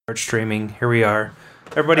start streaming. Here we are.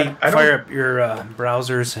 Everybody, fire up your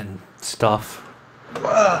browsers and stuff.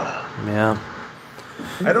 Yeah.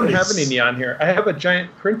 I don't have any neon here. I have a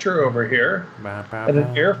giant printer over here and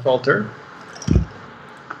an air filter.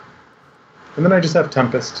 And then I just have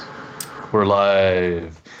Tempest. We're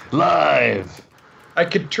live. Live! I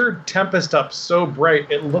could turn Tempest up so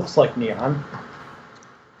bright it looks like neon.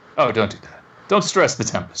 Oh, don't do that. Don't stress the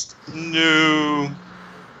Tempest. No.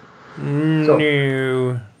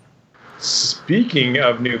 No. Speaking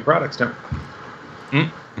of new products, Tim.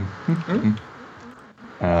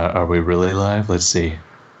 Are we really live? Let's see.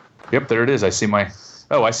 Yep, there it is. I see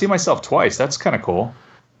myself twice. That's kind of cool.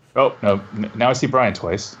 Oh, no. Now I see Brian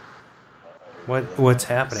twice. What's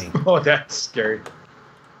happening? Oh, that's scary.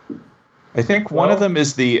 I think one of them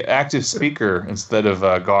is the active speaker instead of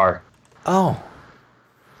Gar. Oh.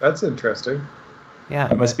 That's interesting. Yeah.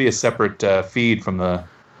 It must be a separate feed from the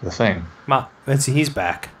thing. He's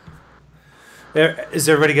back. Is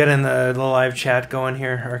everybody getting the live chat going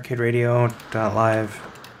here? Arcade Radio.live.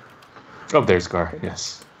 Oh, there's Gar.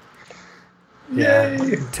 Yes. Yeah.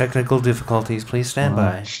 Yay. Technical difficulties. Please stand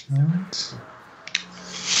by.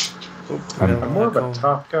 I'm more of a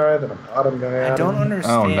top guy than a bottom guy. I don't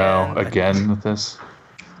understand. Oh, no. Again with this?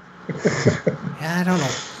 Yeah, I don't know.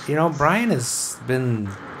 You know, Brian has been...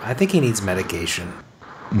 I think he needs medication.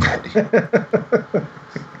 I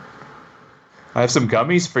have some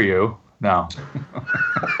gummies for you. No.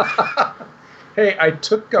 Hey, I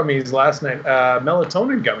took gummies last night.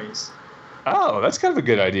 Melatonin gummies. Oh, that's kind of a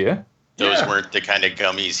good idea. Those weren't the kind of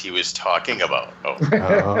gummies he was talking about. Oh.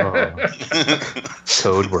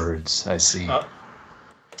 Code words, I see.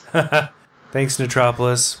 Thanks,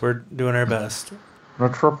 Nootropolis. We're doing our best.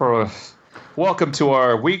 Nootropolis. Welcome to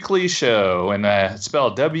our weekly show, and it's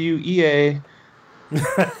spelled WEA.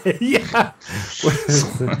 Yeah.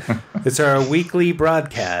 It's our weekly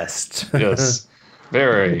broadcast. Yes.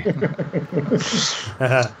 Very.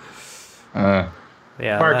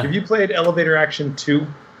 Yeah. Mark, have you played Elevator Action 2?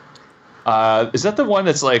 Is that the one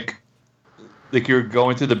that's like you're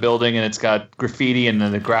going through the building and it's got graffiti and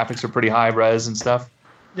then the graphics are pretty high res and stuff?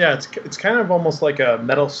 Yeah, it's kind of almost like a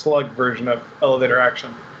Metal Slug version of Elevator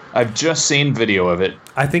Action. I've just seen video of it.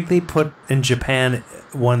 I think they put in Japan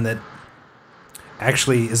one that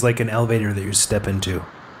actually is like an elevator that you step into.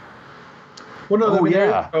 Well, no,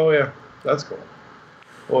 yeah. Oh, yeah. That's cool.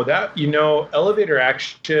 Well, Elevator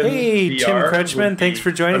Action. Hey, VR Tim Kretschmann, thanks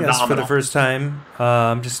for joining us for the first time.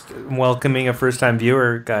 I'm just welcoming a first-time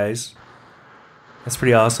viewer, guys. That's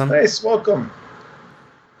pretty awesome. Nice, welcome.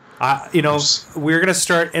 We're going to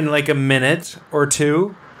start in like a minute or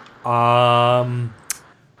two. I'm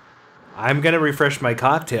going to refresh my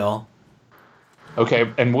cocktail.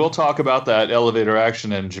 Okay, and we'll talk about that elevator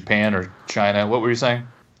action in Japan or China. What were you saying?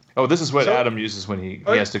 Oh, this is what Adam uses when he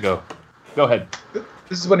has to go. Go ahead.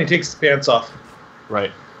 This is when he takes his pants off.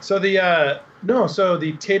 Right. So the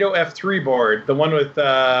Taito F3 board, the one with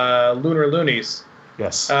Lunar Loonies,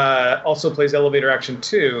 yes, also plays Elevator Action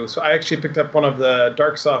 2. So I actually picked up one of the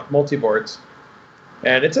Darksoft multi-boards,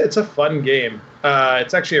 and it's a fun game.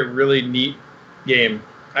 It's actually a really neat game.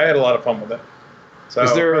 I had a lot of fun with it. So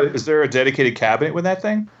is there a dedicated cabinet with that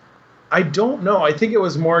thing? I don't know. I think it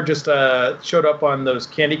was more just showed up on those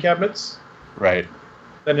candy cabinets, right,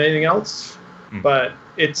 than anything else. But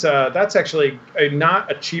it's that's actually not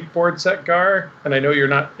a cheap board set, Gar. And I know you're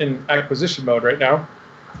not in acquisition mode right now.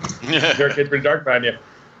 It's pretty dark behind you.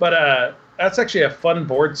 But that's actually a fun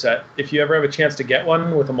board set. If you ever have a chance to get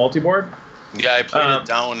one with a multi-board. Yeah, I played it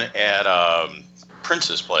down at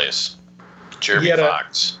Prince's place. Jeremy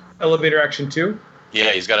Fox. Elevator Action 2?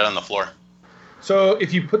 Yeah, he's got it on the floor. So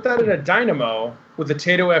if you put that in a dynamo with the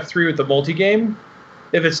Taito F3 with the multi-game,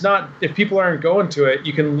 if people aren't going to it,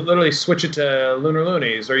 you can literally switch it to Lunar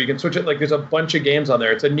Loonies, or you can switch it, there's a bunch of games on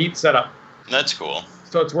there. It's a neat setup. That's cool.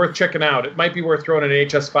 So it's worth checking out. It might be worth throwing in an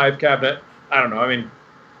HS5 cabinet. I don't know. I mean,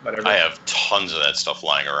 whatever. I have tons of that stuff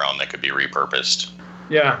lying around that could be repurposed.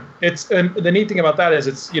 Yeah. And the neat thing about that is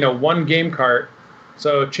it's, one game cart.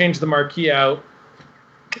 So change the marquee out,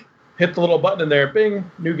 hit the little button in there, bing,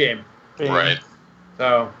 new game. Bing. Right.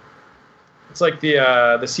 So it's like the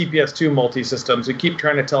CPS2 multi-systems. We keep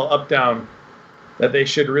trying to tell Updown that they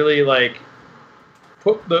should really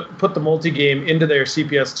put the multi-game into their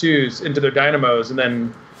CPS2s, into their dynamos, and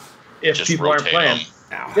then if just people aren't playing.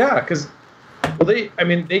 Yeah, because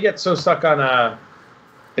they get so stuck on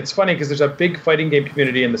it's funny because there's a big fighting game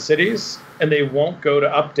community in the cities, and they won't go to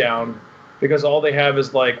Updown because all they have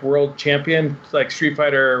is World Champion, Street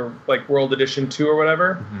Fighter, World Edition 2 or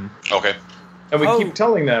whatever. Mm-hmm. Okay. And we keep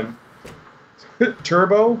telling them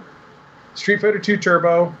Turbo, Street Fighter 2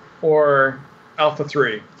 Turbo, or Alpha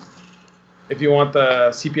 3 if you want the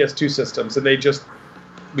CPS2 systems, and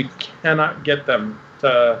we cannot get them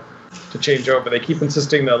to change over. They keep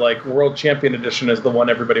insisting that like World Champion Edition is the one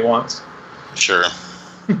everybody wants. Sure.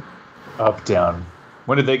 Up, down.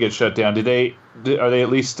 When did they get shut down? Are they at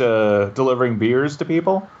least delivering beers to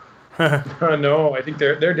people? No, I think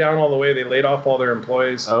they're down all the way. They laid off all their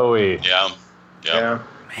employees. Oh, yeah.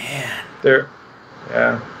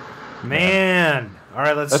 Man. All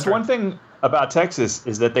right, That's one thing about Texas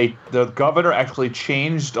is that the governor actually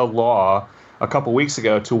changed a law a couple weeks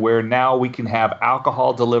ago to where now we can have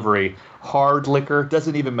alcohol delivery, hard liquor,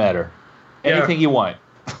 doesn't even matter. Anything you want.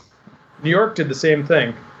 New York did the same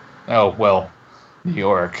thing. Oh, well, New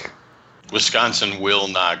York. Wisconsin will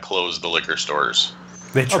not close the liquor stores.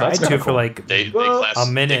 They tried to for like a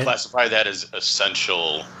minute. They classify that as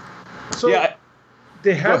essential. So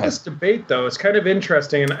they have this debate, though. It's kind of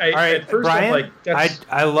interesting. And at first, Brian, I'm like,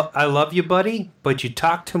 I love you, buddy, but you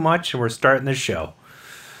talk too much, and we're starting the show.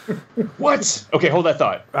 What? Okay, hold that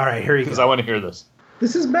thought. All right, here you go. Because I want to hear this.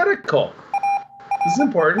 This is medical. This is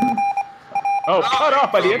important. Oh, cut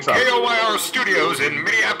off by the intro. KOYR Studios in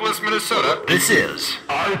Minneapolis, Minnesota. This is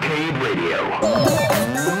Arcade Radio.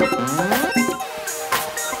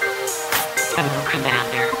 Hello,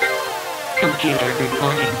 Commander. Computer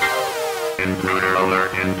reporting. Intruder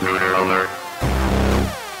alert, intruder alert.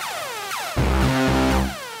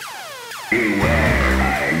 Beware,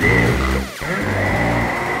 I live.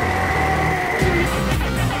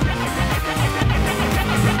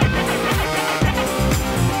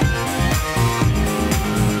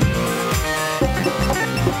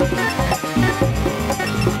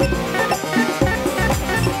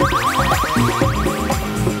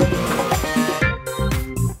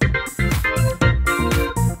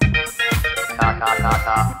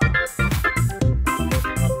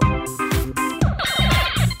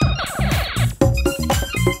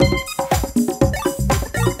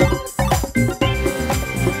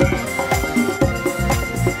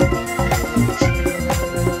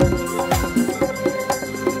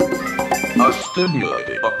 A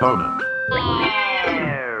stimulating opponent.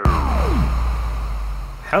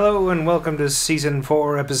 Hello and welcome to Season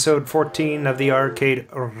 4, Episode 14 of the Arcade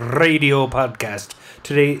Radio Podcast.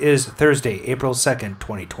 Today is Thursday, April 2nd,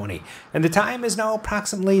 2020, and the time is now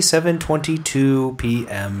approximately 7:22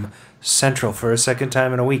 p.m. Central for a second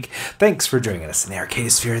time in a week. Thanks for joining us in the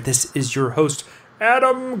Arcade Sphere. This is your host,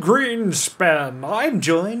 Adam Greenspan. I'm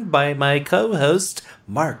joined by my co-host,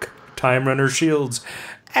 Mark Time Runner Shields,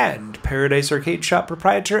 and Paradise Arcade Shop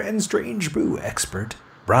proprietor and Strange Brew expert,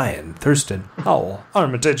 Brian Thurston Howell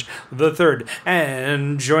Armitage III.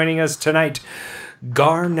 And joining us tonight,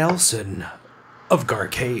 Gar Nelson of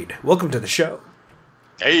Garcade. Welcome to the show.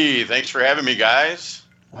 Hey, thanks for having me, guys.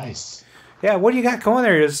 Nice. Yeah, what do you got going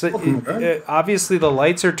there? Obviously, the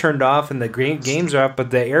lights are turned off and the games are up,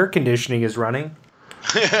 but the air conditioning is running.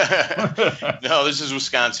 No, this is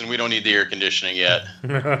Wisconsin. We don't need the air conditioning yet.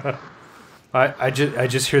 I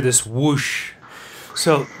just hear this whoosh.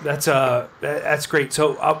 So that's great.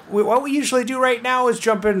 So what we usually do right now is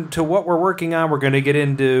jump into what we're working on. We're going to get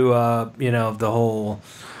into the whole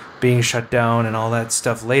being shut down and all that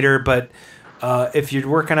stuff later. But if you're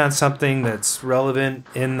working on something that's relevant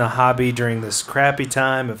in the hobby during this crappy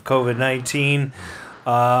time of COVID-19,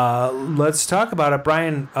 let's talk about it.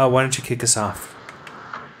 Brian, why don't you kick us off?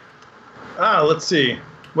 Let's see.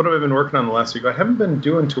 What have I been working on the last week? I haven't been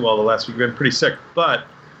doing too well the last week. I've been pretty sick, but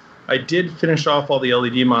I did finish off all the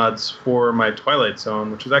LED mods for my Twilight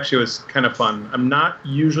Zone, which was kind of fun. I'm not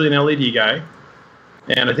usually an LED guy,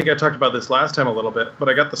 and I think I talked about this last time a little bit, but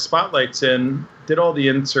I got the spotlights in, did all the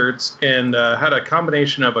inserts, and had a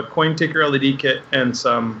combination of a coin taker LED kit and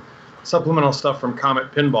some supplemental stuff from Comet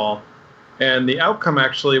Pinball, and the outcome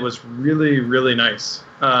actually was really, really nice.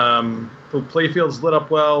 The playfield's lit up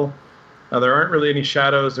well. There aren't really any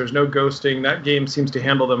shadows. There's no ghosting. That game seems to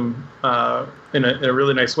handle them in a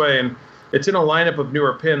really nice way. And it's in a lineup of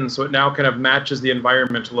newer pins, so it now kind of matches the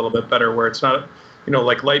environment a little bit better, where it's not,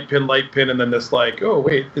 like light pin, and then this like, oh,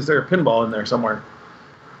 wait, is there a pinball in there somewhere?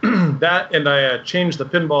 That, and I changed the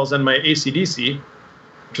pinballs in my AC/DC,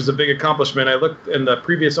 which is a big accomplishment. I looked, and the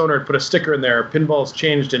previous owner had put a sticker in there, pinballs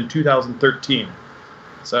changed in 2013.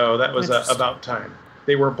 So that was about time.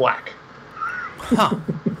 They were black. Huh.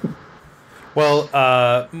 Well,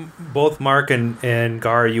 both Mark and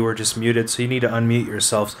Gar, you were just muted, so you need to unmute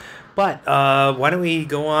yourselves. But why don't we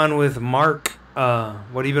go on with Mark? What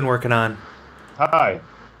have you been working on? Hi.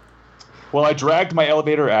 Well, I dragged my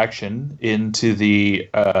elevator action into the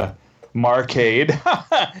Marcade.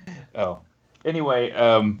 Oh. Anyway,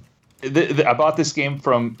 I bought this game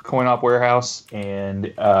from Coin Op Warehouse, and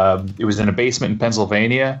it was in a basement in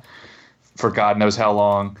Pennsylvania for God knows how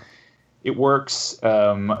long. It works.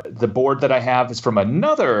 The board that I have is from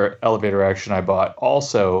another elevator action I bought,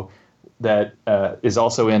 also that is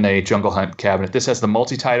also in a Jungle Hunt cabinet. This has the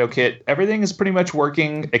multi-Taito kit. Everything is pretty much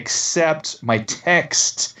working except my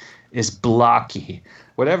text is blocky.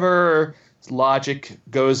 Whatever logic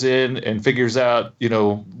goes in and figures out,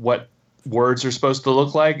 what words are supposed to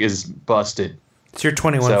look like is busted. It's your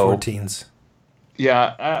 2114s.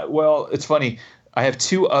 Yeah, well, it's funny. I have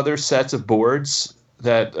 2 other sets of boards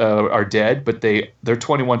that are dead, but their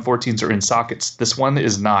 2114s are in sockets. This one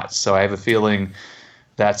is not, so I have a feeling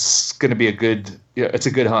that's going to be it's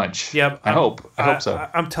a good hunch. Yep. I hope so.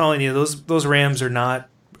 I'm telling you, those RAMs are not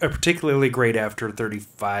particularly great after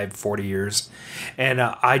 35, 40 years. And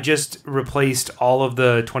I just replaced all of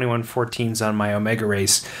the 2114s on my Omega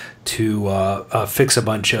Race to fix a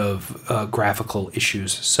bunch of graphical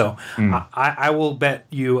issues. So I will bet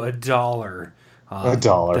you $1.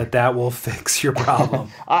 That will fix your problem.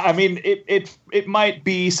 I mean, it might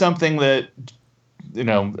be something that,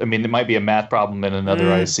 it might be a math problem in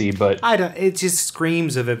another IC, but it just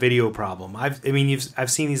screams of a video problem. I've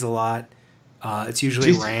seen these a lot. It's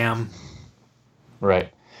usually RAM.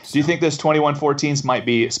 Right. Do you think those 2114s might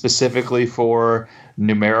be specifically for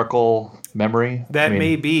numerical memory? That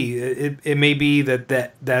may be. It may be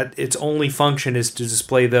that its only function is to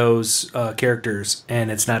display those characters,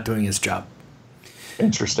 and it's not doing its job.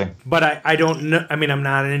 Interesting. But I don't know. I mean, I'm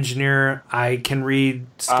not an engineer. I can read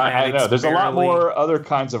schematics. I know. There's barely. A lot more other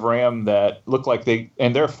kinds of RAM that look like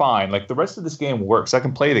they're fine. Like the rest of this game works. I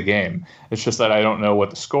can play the game. It's just that I don't know what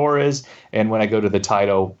the score is. And when I go to the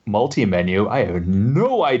Taito multi-menu, I have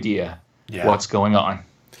no idea what's going on.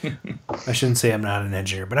 I shouldn't say I'm not an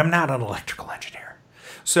engineer, but I'm not an electrical engineer.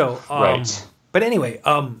 So, right. But anyway,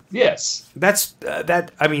 yes. That's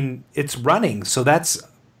that. I mean, it's running, so that's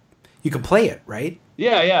you can play it, right?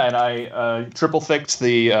 Yeah, and I triple thicked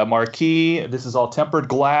the marquee. This is all tempered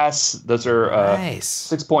glass. Those are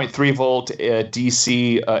nice 6.3 volt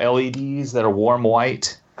DC LEDs that are warm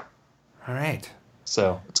white. All right.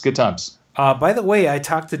 So it's good times. By the way, I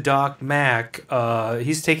talked to Doc Mack.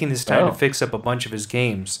 He's taking his time to fix up a bunch of his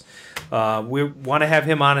games. We want to have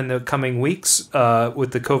him on in the coming weeks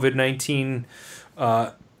with the COVID-19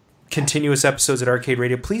 continuous episodes at Arcade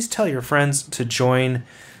Radio. Please tell your friends to join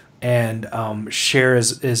and share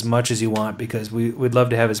as much as you want, because we'd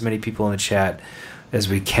love to have as many people in the chat as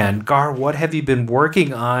we can. Gar, what have you been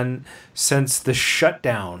working on since the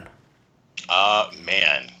shutdown?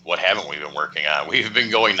 Man, what haven't we been working on? We've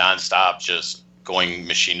been going nonstop, just going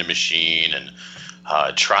machine to machine and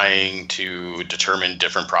trying to determine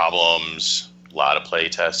different problems. A lot of play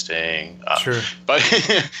testing. Sure. But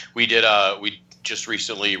we just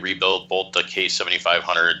recently rebuilt both the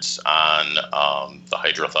K7500s on the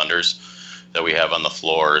Hydro Thunders that we have on the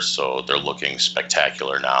floor, so they're looking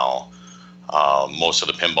spectacular now. Most of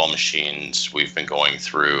the pinball machines we've been going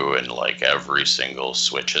through, and like every single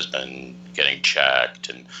switch has been getting checked,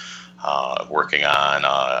 and working on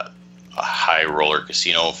a high roller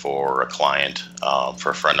casino for a client, for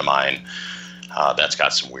a friend of mine. That's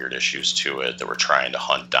got some weird issues to it that we're trying to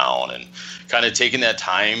hunt down, and kind of taking that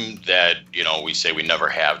time that, we say we never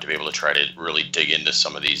have to be able to try to really dig into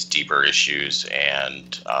some of these deeper issues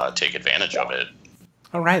and take advantage of it.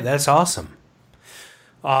 All right, that's awesome.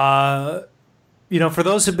 For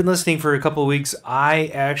those who've been listening for a couple of weeks,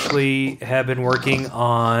 I actually have been working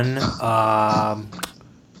on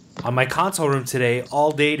my console room today,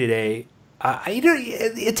 all day today.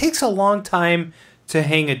 It takes a long time to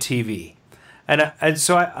hang a TV. And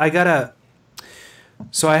so I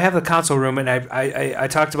have a console room, and I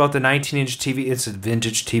talked about the 19-inch TV. It's a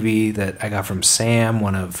vintage TV that I got from Sam,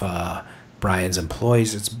 one of Brian's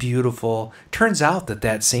employees. It's beautiful. Turns out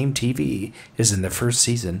that same TV is in the first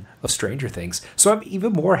season of Stranger Things, so I'm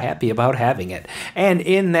even more happy about having it. And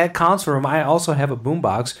in that console room, I also have a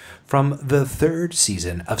boombox from the third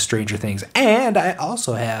season of Stranger Things, and I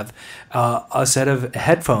also have a set of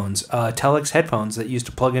headphones, Telex headphones that used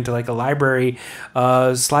to plug into like a library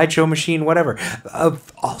slideshow machine, whatever.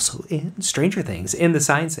 Also in Stranger Things, in the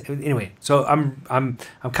science. Anyway, so I'm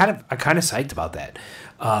kind of psyched about that.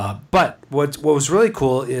 But what was really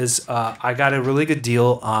cool is I got a really good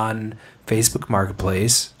deal on Facebook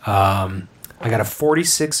Marketplace. I got a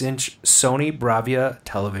 46-inch Sony Bravia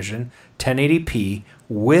television, 1080p,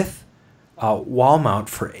 with a wall mount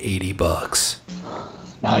for $80.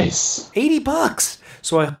 Nice. $80.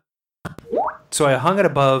 So I hung it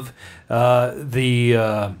above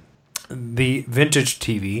the vintage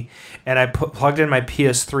TV, and I plugged in my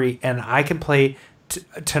PS3, and I can play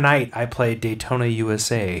tonight I played Daytona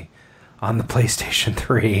USA on the PlayStation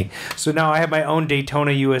 3. So now I have my own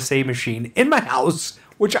Daytona USA machine in my house,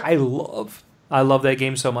 which I love. I love that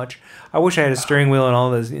game so much. I wish I had a steering wheel and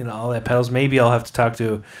all those, all that pedals. Maybe I'll have to talk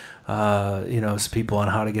to, some people on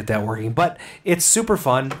how to get that working. But it's super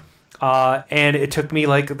fun, and it took me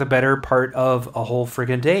like the better part of a whole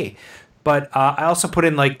friggin' day. But I also put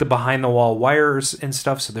in like the behind the wall wires and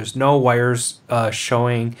stuff, so there's no wires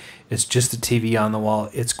showing. It's just a TV on the wall.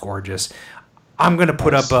 It's gorgeous. I'm gonna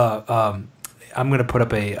put up a.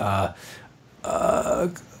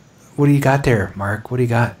 What do you got there, Mark? What do you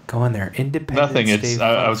got going there? Independence Nothing. Day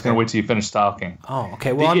I was going to wait till you finish talking. Oh,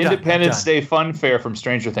 okay. Well, the I'm Independence done. Day Fun Fair from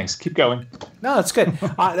Stranger Things. Keep going. No, that's good.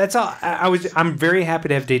 That's all. I'm very happy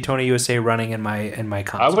to have Daytona USA running in my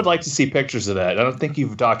console. I would like to see pictures of that. I don't think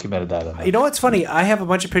you've documented that enough. You know what's funny? I have a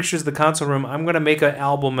bunch of pictures of the console room. I'm going to make an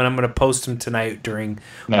album and I'm going to post them tonight during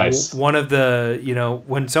one of the,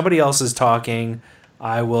 when somebody else is talking.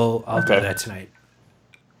 I'll do that tonight.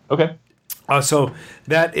 Okay. So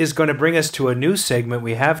that is going to bring us to a news segment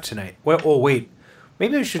we have tonight. Wait.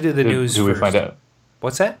 Maybe we should do the news first. Did we find out?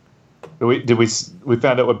 What's that? We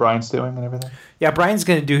found out what Brian's doing and everything? Yeah, Brian's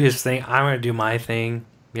going to do his thing. I'm going to do my thing,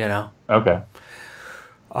 Okay.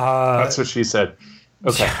 That's what she said.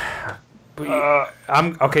 Okay.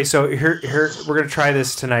 Okay, so here we're going to try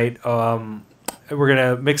this tonight. We're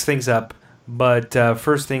going to mix things up, but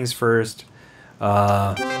first things first.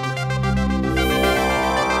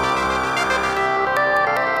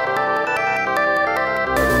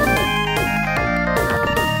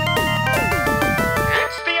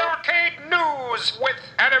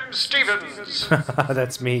 Stevens.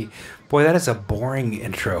 That's me. Boy, that is a boring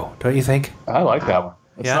intro, don't you think? I like that one.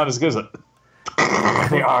 It's Yeah? not as good as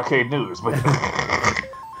the arcade news. But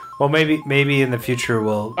Well, maybe in the future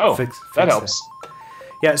we'll fix that helps.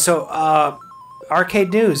 Yeah, so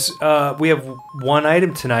arcade news. We have one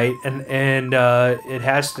item tonight, and it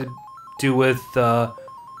has to do with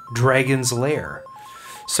Dragon's Lair.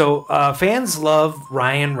 So fans love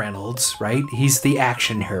Ryan Reynolds, right? He's the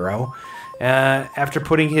action hero. After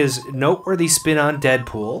putting his noteworthy spin on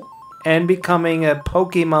Deadpool and becoming a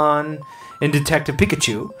Pokemon in Detective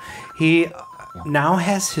Pikachu, he now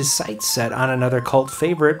has his sights set on another cult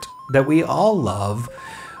favorite that we all love,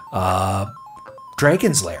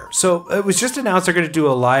 Dragon's Lair. So it was just announced they're going to do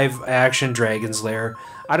a live-action Dragon's Lair.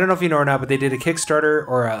 I don't know if you know or not, but they did a Kickstarter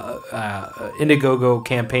or a Indiegogo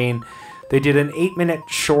campaign. They did an 8-minute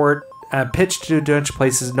short, pitched to a bunch of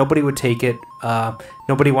places. Nobody would take it.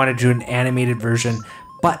 Nobody wanted to do an animated version.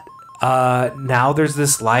 But now there's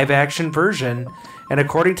this live-action version. And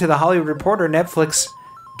according to The Hollywood Reporter, Netflix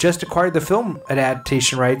just acquired the film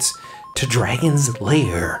adaptation rights to Dragon's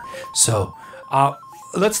Lair. So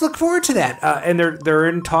let's look forward to that. And they're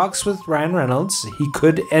in talks with Ryan Reynolds. He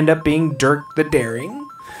could end up being Dirk the Daring.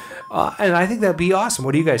 And I think that'd be awesome.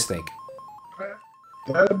 What do you guys think?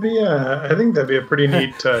 I think that'd be a pretty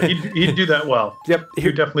neat. He'd do that well. Yep,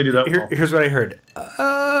 he'd definitely do that well. Here's what I heard.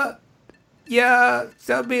 Yeah,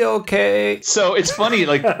 that'll be okay. So it's funny,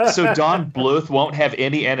 so Don Bluth won't have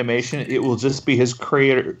any animation. It will just be his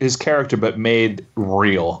character, but made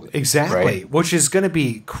real. Exactly, right? Which is going to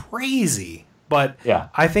be crazy. But yeah.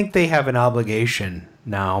 I think they have an obligation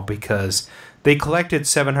now because they collected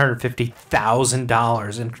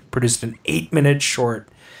 $750,000 and produced an 8-minute short.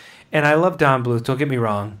 And I love Don Bluth, don't get me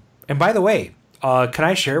wrong. And by the way, can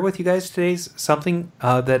I share with you guys today something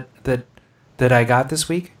that I got this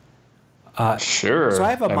week? Sure. So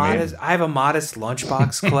I have a modest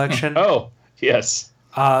lunchbox collection. Oh, yes.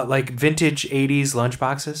 Like vintage 80s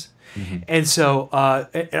lunchboxes. Mm-hmm. And so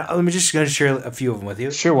let me just going to share a few of them with you.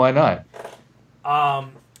 Sure, why not?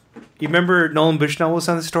 You remember Nolan Bushnell was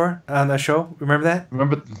on the show? Remember that?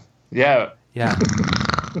 Yeah. Yeah.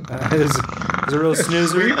 It was a real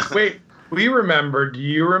snoozer. Wait, we remember. Do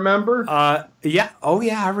you remember? Yeah. Oh,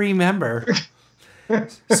 yeah, I remember.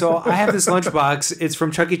 So I have this lunchbox. It's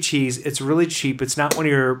from Chuck E. Cheese. It's really cheap. It's not one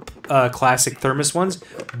of your classic thermos ones,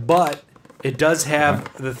 but it does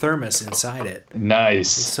have the thermos inside it. Nice.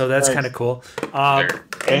 So that's kind of cool.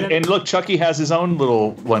 And look, Chucky has his own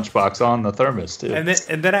little lunchbox on the thermos, too.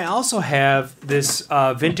 And then I also have this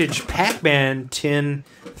vintage Pac-Man tin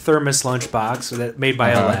thermos lunchbox that made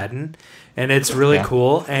by Aladdin. And it's really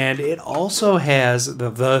cool. And it also has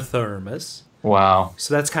the thermos. Wow.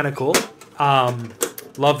 So that's kind of cool.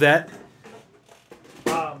 Love that.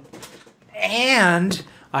 And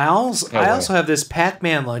I also have this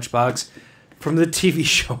Pac-Man lunchbox from the TV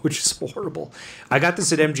show, which is horrible. I got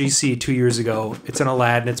this at MGC 2 years ago. It's an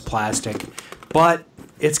Aladdin. It's plastic. But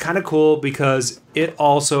it's kind of cool because it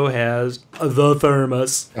also has the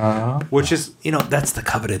thermos, which is, that's the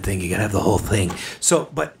coveted thing. You got to have the whole thing. So,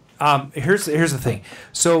 but here's the thing.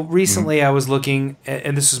 So recently I was looking,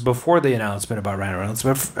 and this was before the announcement about Ryan Reynolds,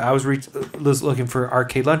 but I was looking for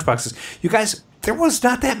arcade lunchboxes. You guys, there was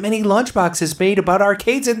not that many lunchboxes made about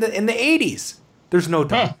arcades in the 80s. There's no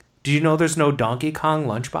Donkey. Do you know there's no Donkey Kong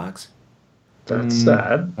lunchbox? That's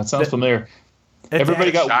sad. That sounds familiar.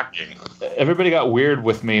 Everybody got weird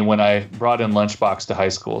with me when I brought in Lunchbox to high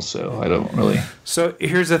school, so I don't really. So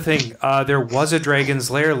here's the thing: there was a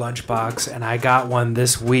Dragon's Lair lunchbox, and I got one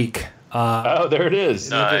this week. There it is.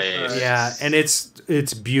 Nice. Yeah, and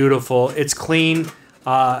it's beautiful. It's clean.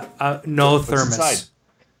 No thermos. Inside?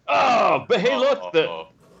 Oh, but hey, look!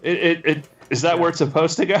 It is that where it's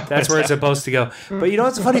supposed to go? That's where it's supposed to go. But you know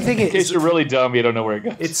what's the funny thing? In case you're really dumb, you don't know where it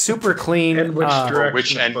goes. It's super clean. And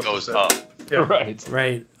which end goes up? Yeah.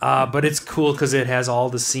 Right. But it's cool because it has all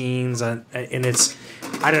the scenes, and it's,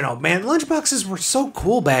 I don't know, man. Lunchboxes were so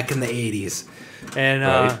cool back in the 80s,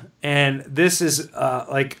 and this is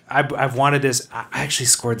I've wanted this. I actually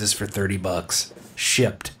scored this for $30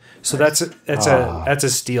 shipped. So that's a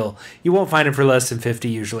steal. You won't find it for less than 50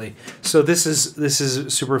 usually. So this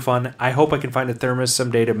is super fun. I hope I can find a thermos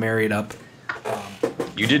someday to marry it up.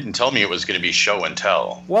 You didn't tell me it was going to be show and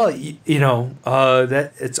tell. Well,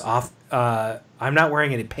 that it's off. I'm not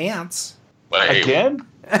wearing any pants. Again?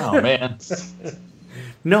 Oh man.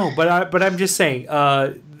 No, but I'm just saying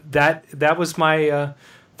that was my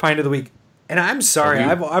find of the week. And I'm sorry,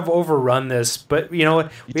 I've overrun this, but you know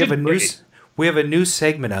what? We have a new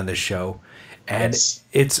segment on this show, and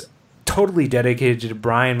it's totally dedicated to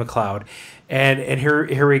Brian McLeod. And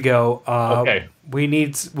here we go. Okay. We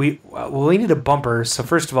need a bumper. So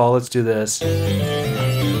first of all, let's do this.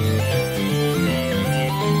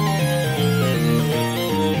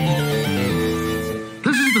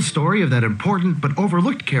 This is the story of that important but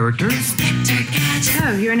overlooked character.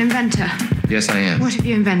 Oh, you're an inventor. Yes, I am. What have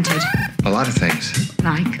you invented? A lot of things.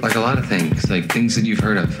 Like? Like a lot of things. Like things that you've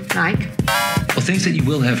heard of. Like? Well, things that you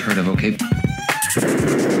will have heard of, okay?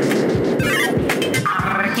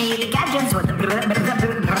 Arcade gadgets with Brian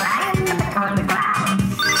McLeod.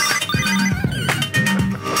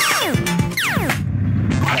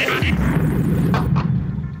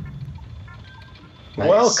 Nice.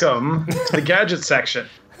 Welcome to the gadget section.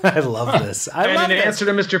 I love this. In answer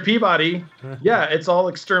to Mr. Peabody, yeah, it's all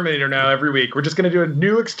Exterminator now every week. We're just going to do a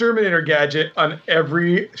new Exterminator gadget on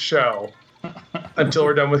every show until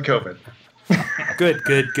we're done with COVID. Good.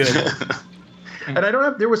 And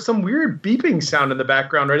there was some weird beeping sound in the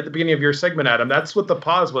background right at the beginning of your segment, Adam. That's what the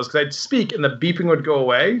pause was, because I'd speak and the beeping would go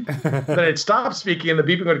away. Then I'd stop speaking and the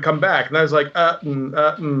beeping would come back. And I was like,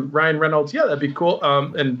 Ryan Reynolds, yeah, that'd be cool.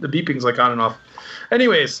 And the beeping's like on and off.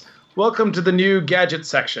 Anyways, welcome to the new gadget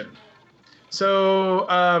section. So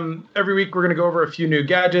every week we're going to go over a few new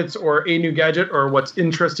gadgets or a new gadget or what's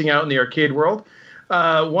interesting out in the arcade world.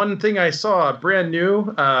 One thing I saw, brand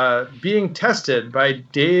new, being tested by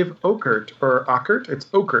Dave Ockert, or Ockert? It's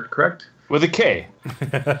Ockert, correct? With a K.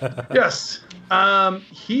 Yes.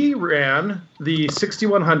 He ran the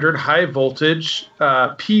 6100 high voltage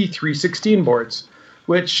P316 boards,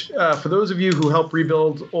 which for those of you who help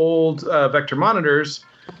rebuild old Vector monitors,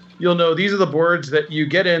 you'll know these are the boards that you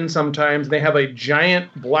get in sometimes. They have a giant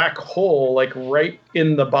black hole like right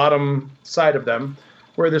in the bottom side of them,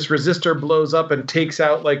 where this resistor blows up and takes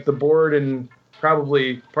out like the board and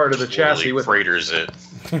probably part of the chassis with freighters it.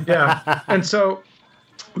 Yeah. And so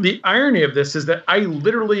the irony of this is that I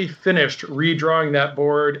literally finished redrawing that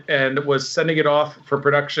board and was sending it off for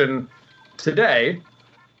production today.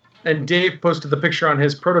 And Dave posted the picture on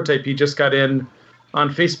his prototype he just got in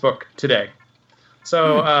on Facebook today.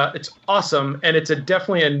 So it's awesome, and it's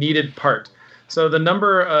definitely a needed part. So the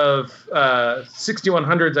number of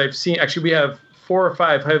 6100s I've seen, actually we have 4 or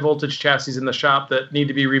 5 high voltage chassis in the shop that need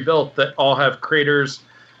to be rebuilt that all have craters,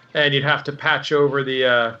 and you'd have to patch over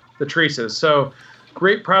the traces. So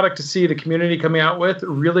great product to see the community coming out with.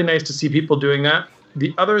 Really nice to see people doing that.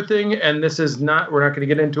 The other thing, and this is not, we're not going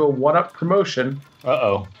to get into a one-up promotion.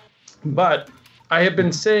 Uh-oh. But I have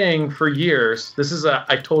been saying for years, this is a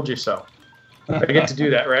I told you so. I get to do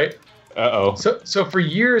that, right? Uh-oh. So for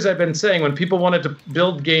years I've been saying when people wanted to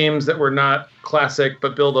build games that were not classic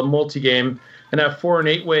but build a multi-game and have 4 and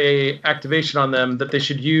 8-way activation on them, that they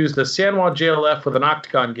should use the Sanwa JLF with an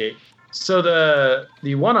octagon gate. So the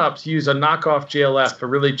 1-ups use a knockoff JLF, a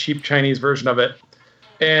really cheap Chinese version of it,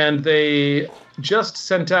 and they just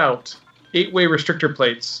sent out 8-way restrictor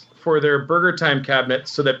plates for their Burger Time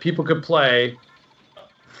cabinets so that people could play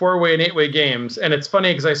 4-way and 8-way games. And it's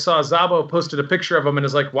funny because I saw Zabo posted a picture of them and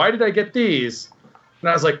is like, why did I get these? And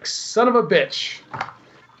I was like, son of a bitch.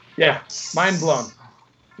 Yeah, mind blown.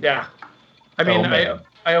 Yeah. I mean,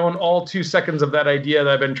 I own all 2 seconds of that idea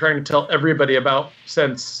that I've been trying to tell everybody about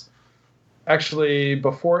since actually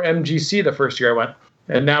before MGC the first year I went.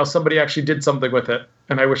 And now somebody actually did something with it.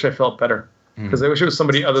 And I wish I felt better. Because I wish it was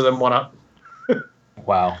somebody other than 1UP.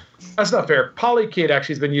 Wow. That's not fair. Polycade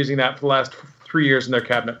actually has been using that for the last 3 years in their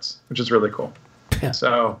cabinets, which is really cool. Yeah.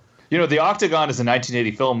 So, You know, The Octagon is a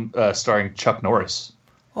 1980 film starring Chuck Norris.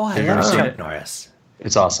 Oh, I Have you ever love seen Chuck it? Norris.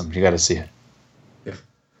 It's awesome. You got to see it.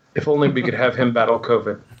 if only we could have him battle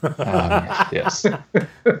COVID. Yes.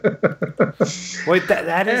 Wait,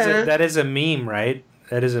 that is a meme, right?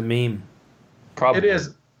 That is a meme. Probably. It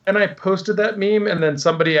is. And I posted that meme, and then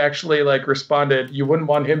somebody actually like responded, "You wouldn't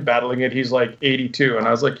want him battling it. He's like 82." And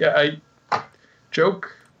I was like, "Yeah, I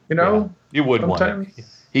joke, you know. Yeah, you would want sometimes." it.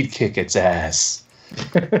 He'd kick its ass.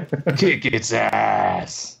 Kick its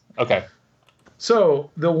ass. Okay. So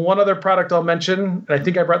the one other product I'll mention, and I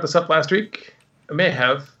think I brought this up last week, I may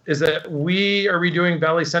have, is that we are redoing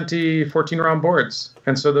Valley Senti 14-round boards.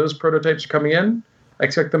 And so those prototypes are coming in. I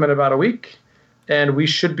expect them in about a week. And we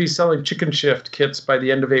should be selling Chicken Shift kits by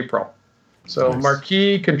the end of April. So Nice.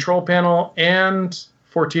 marquee, control panel, and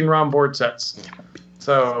 14-round board sets.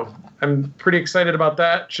 So I'm pretty excited about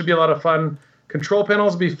that. Should be a lot of fun. Control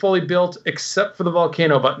panels will be fully built except for the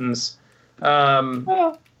volcano buttons.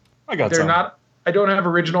 Well, I got They're some. not. I don't have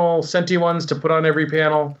original Senti ones to put on every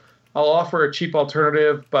panel. I'll offer a cheap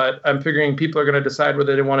alternative, but I'm figuring people are going to decide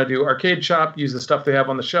whether they want to do arcade shop, use the stuff they have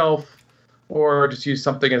on the shelf, or just use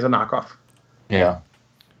something as a knockoff. Yeah.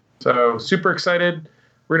 So super excited.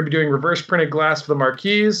 We're going to be doing reverse printed glass for the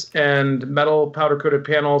marquees and metal powder coated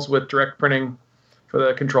panels with direct printing for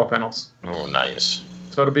the control panels. Oh, nice.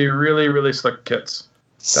 So it'll be really, really slick kits.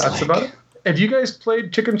 That's Slick. about it. Have you guys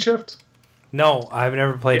played Chicken Shift? No, I've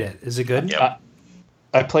never played it. Is it good? Yep.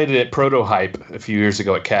 I played it at Proto Hype a few years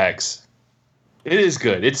ago at CAGS. It is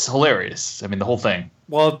good. It's hilarious. I mean, the whole thing.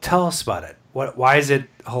 Well, tell us about it. Why is it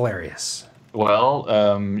hilarious? Well,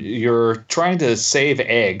 you're trying to save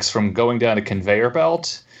eggs from going down a conveyor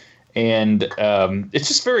belt, and it's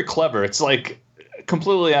just very clever. It's like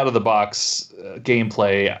completely out of the box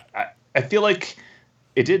gameplay. I feel like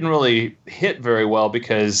it didn't really hit very well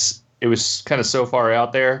because it was kind of so far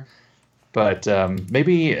out there. But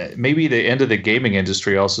maybe the end of the gaming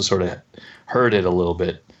industry also sort of heard it a little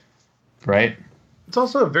bit, right? It's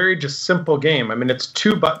also a very just simple game. I mean, it's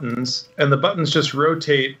 2 buttons, and the buttons just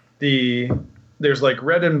rotate there's like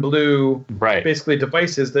red and blue, Right. basically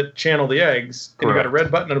devices that channel the eggs. And you got a Correct.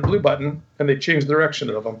 red button and a blue button, and they change the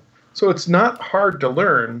direction of them. So it's not hard to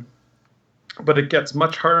learn, but it gets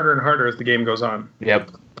much harder and harder as the game goes on.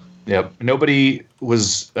 Yep. Nobody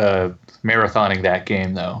was marathoning that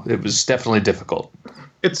game, though. It was definitely difficult.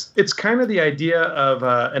 It's kind of the idea of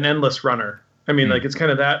an endless runner. I mean, like it's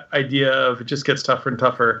kind of that idea of it just gets tougher and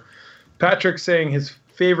tougher. Patrick's saying his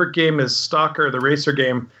favorite game is Stalker, the racer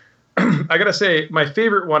game. I gotta say, my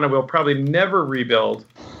favorite one, and we'll probably never rebuild,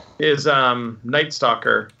 is Night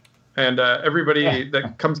Stalker. And everybody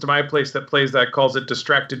that comes to my place that plays that calls it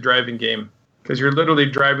distracted driving game. Because you're literally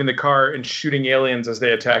driving the car and shooting aliens as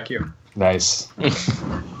they attack you. Nice.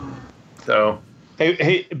 So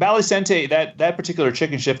Hey, Bally Sente, that particular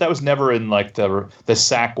Chicken Shift, that was never in like the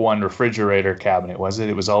SAC 1 refrigerator cabinet, was it?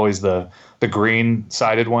 It was always the green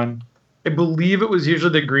sided one. I believe it was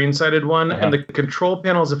usually the green-sided one, and the control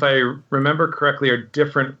panels, if I remember correctly, are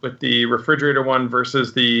different with the refrigerator one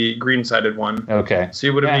versus the green-sided one. Okay. So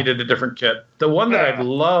you would have needed a different kit. The one that I'd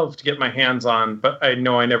love to get my hands on, but I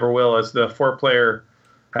know I never will, is the 4-player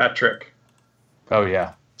Hat Trick. Oh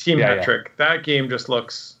yeah. Team Hat Trick. That game just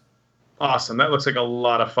looks awesome. That looks like a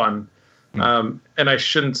lot of fun. And I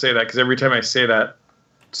shouldn't say that because every time I say that,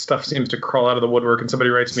 stuff seems to crawl out of the woodwork and somebody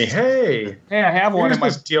writes me, "Hey, I have one here's in my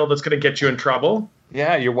this deal that's going to get you in trouble."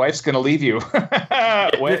 Yeah, your wife's gonna leave you. I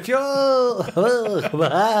need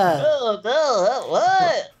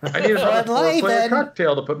another 4-player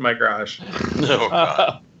cocktail to put in my garage. Oh,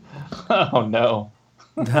 God. Oh no.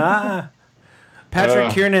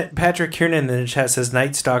 Patrick Kiernan in the chat says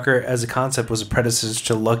Night Stalker as a concept was a predecessor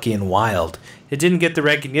to Lucky and Wild. It didn't get the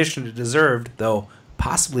recognition it deserved, though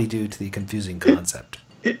possibly due to the confusing concept.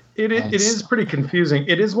 It is pretty confusing.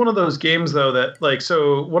 It is one of those games, though, that, like,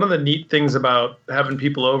 so one of the neat things about having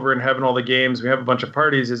people over and having all the games, we have a bunch of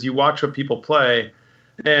parties, is you watch what people play.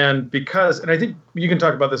 And I think you can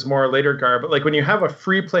talk about this more later, Gar, but like when you have a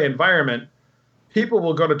free play environment, people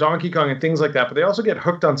will go to Donkey Kong and things like that, but they also get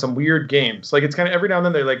hooked on some weird games. Like it's kind of every now and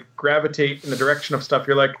then they like gravitate in the direction of stuff.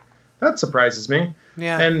 You're like, that surprises me.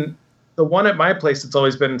 Yeah. And the one at my place that's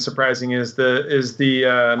always been surprising is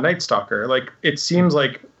the Night Stalker. Like, it seems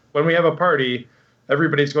like when we have a party,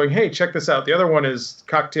 everybody's going, hey, check this out. The other one is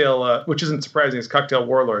Cocktail, which isn't surprising, is Cocktail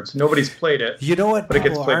Warlords. Nobody's played it. You know what but it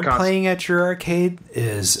gets people played aren't playing at your arcade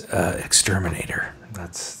is Exterminator.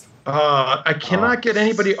 That's... I cannot get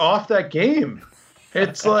anybody off that game.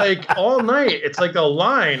 It's like all night. It's like a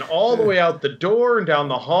line all the way out the door and down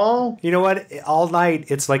the hall. You know what? All night,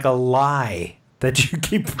 it's like a lie that you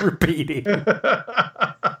keep repeating.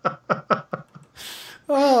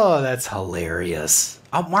 Oh, that's hilarious.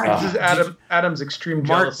 Oh, Mark, this is Adam's extreme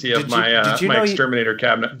jealousy of my Exterminator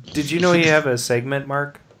cabinet. Did you know you have a segment,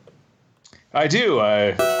 Mark? I do.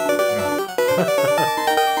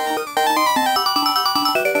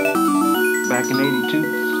 Back in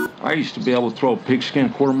 '82, I used to be able to throw a pigskin a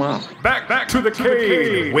quarter mile. Back to the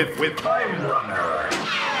cave with Time Runner.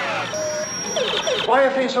 Why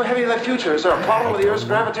are things so heavy in the future? Is there a problem with the Earth's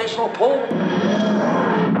gravitational pull?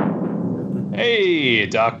 Hey,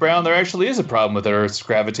 Doc Brown, there actually is a problem with Earth's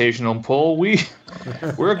gravitational pull.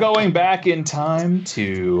 We're going back in time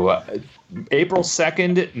to April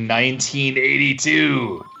 2nd,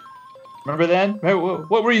 1982. Remember then?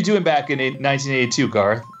 What were you doing back in 1982,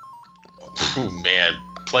 Garth? Oh, man.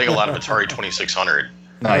 Playing a lot of Atari 2600.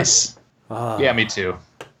 Nice. Yeah, me too.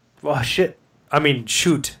 Well, shit. I mean,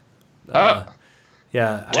 shoot.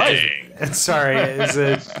 Yeah. Dang. Sorry.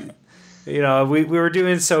 We were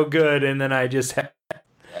doing so good, and then I just...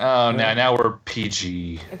 now we're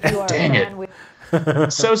PG. Dang it.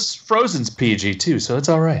 So Frozen's PG, too, so it's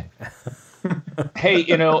all right. Hey,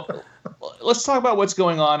 let's talk about what's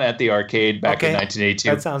going on at the arcade back in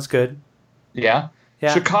 1982. That sounds good. Yeah?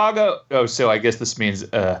 Yeah. Chicago. Oh, so I guess this means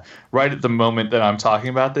right at the moment that I'm talking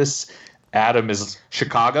about this, Adam is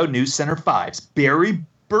Chicago News Center 5's Barry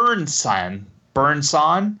Bernson. He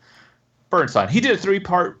did a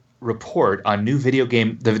 3-part report on new video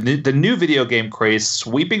game, the new video game craze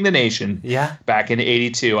sweeping the nation. Yeah. Back in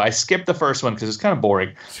 '82. I skipped the first one because it's kind of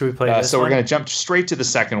boring. Should we play this? So we're going to jump straight to the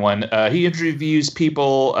second one. He interviews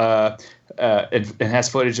people. And has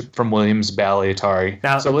footage from Williams Bally Atari.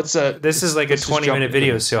 Now, so let's. This is like a 20-minute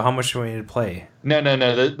video. So how much do we need to play? No.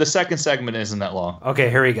 The second segment isn't that long. Okay,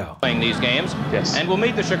 here we go. Playing these games. Yes. And we'll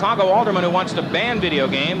meet the Chicago alderman who wants to ban video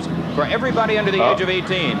games for everybody under the age of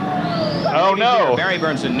 18. Oh no! Barry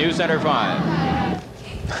Bernson, News Center 5.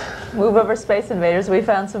 Move over, Space Invaders. We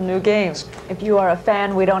found some new games. If you are a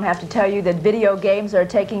fan, we don't have to tell you that video games are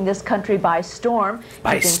taking this country by storm.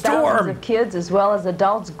 Thousands of kids as well as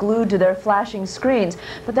adults glued to their flashing screens.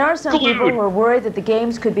 But there are some people who are worried that the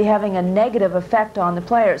games could be having a negative effect on the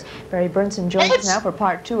players. Barry Bernson joins us now for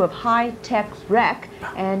part 2 of High Tech Wreck.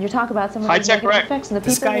 And you talk about some of the negative effects. And the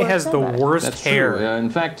this guy has the worst That's hair. True. In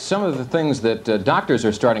fact, some of the things that doctors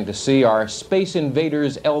are starting to see are Space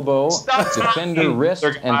Invader's elbow, Defender wrist,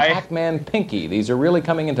 and Pac-Man pinky. These are really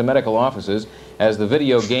coming into medical offices as the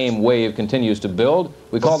video game wave continues to build.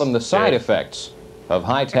 We call them the side effects of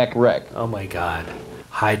high-tech wreck. Oh my God,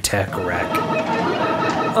 high-tech wreck.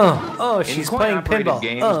 She's playing pinball.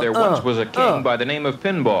 Games, there once was a king by the name of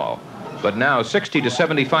Pinball. But now 60 to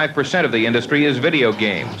 75% of the industry is video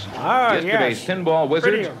games. Yesterday's pinball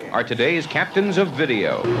wizards are today's captains of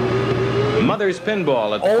video. Mother's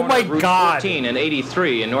Pinball at the corner of Route 14 and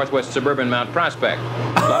 83 in northwest suburban Mount Prospect.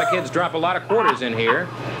 A lot of kids drop a lot of quarters in here.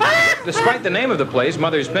 Despite the name of the place,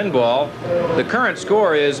 Mother's Pinball, the current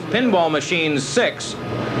score is pinball machines 6,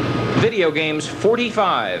 video games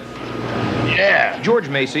 45. Yeah. George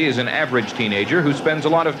Macy is an average teenager who spends a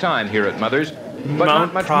lot of time here at Mother's, but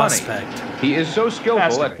not much money. He is so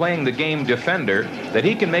skillful at playing the game Defender that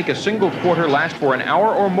he can make a single quarter last for an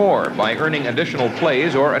hour or more by earning additional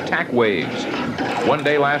plays or attack waves. One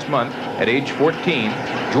day last month, at age 14,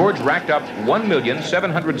 George racked up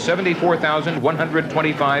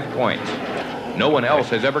 1,774,125 points. No one else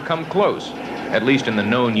has ever come close, at least in the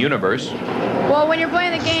known universe. Well, when you're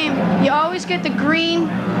playing the game, you always get the green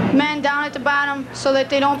men down at the bottom so that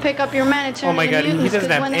they don't pick up your men and turn Oh my God, he doesn't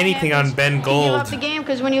have anything on Ben Gold. You give up the game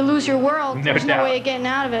because when you lose your world, there's no way of getting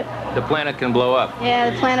out of it. The planet can blow up.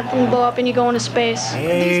 Yeah, the planet can blow up and you go into space.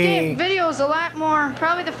 Hey. These game videos a lot more.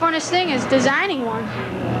 Probably the funnest thing is designing one.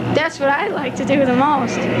 That's what I like to do the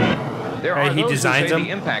most. There are those who say the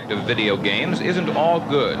impact of video games isn't all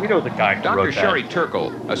good. We know the guy who Dr. wrote Sherry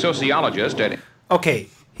Turkle, a sociologist at... Okay,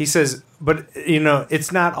 he says, but,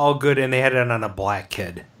 it's not all good and they had it on a black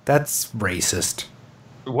kid. That's racist.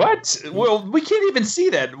 What? Well, we can't even see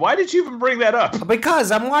that. Why did you even bring that up?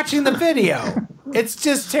 Because I'm watching the video. It's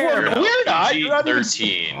just terrible. We're not.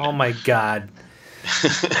 PG-13. Oh my God.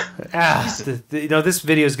 This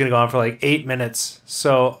video is going to go on for like 8 minutes.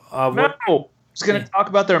 So, no. was going to talk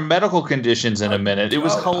about their medical conditions in a minute. It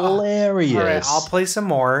was hilarious. All right, I'll play some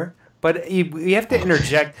more. But you have to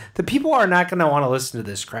interject. The people are not going to want to listen to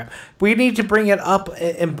this crap. We need to bring it up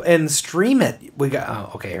and stream it. We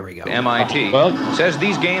got. Okay, here we go. MIT says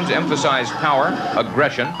these games emphasize power,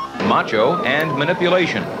 aggression, macho, and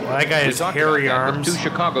manipulation. Well, that guy has hairy arms. Two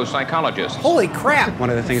Chicago psychologists. Holy crap! One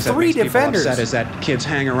of the things that makes people upset is that kids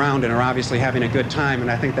hang around and are obviously having a good time, and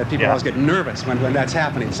I think that people always get nervous when that's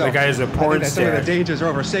happening. So the guy is a porn star. Some of the dangers are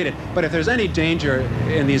overstated. But if there's any danger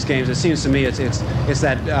in these games, it seems to me it's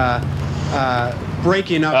that.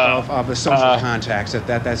 Breaking up of the social contacts.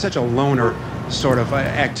 That's such a loner sort of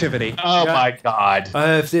activity. Oh my God!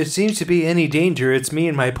 If there seems to be any danger, it's me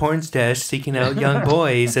and my porn stash seeking out young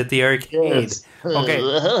boys at the arcade. Yes. Okay.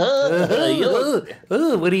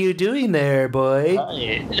 What are you doing there, boy?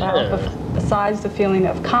 Besides the feeling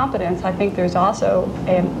of competence, I think there's also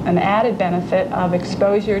an added benefit of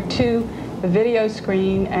exposure to the video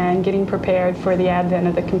screen and getting prepared for the advent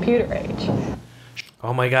of the computer age.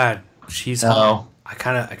 Oh my God. She's hot. I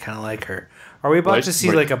kind of like her. Are we about to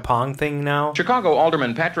see like a Pong thing now? Chicago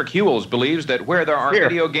Alderman Patrick Hewells believes that where there are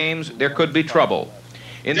video games, there could be trouble.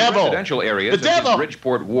 In the residential areas of his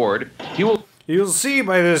Bridgeport ward, You'll see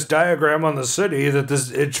by this diagram on the city that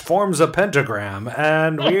it forms a pentagram,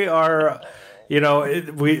 and we are,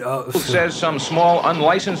 says some small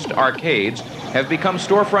unlicensed arcades have become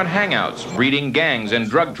storefront hangouts, breeding gangs and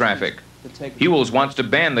drug traffic. Hewells wants to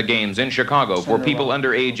ban the games in Chicago for people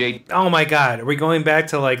under age 8. Oh my God, are we going back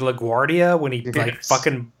to like LaGuardia when he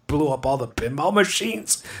fucking blew up all the pinball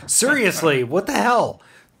machines? Seriously, what the hell?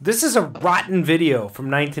 This is a rotten video from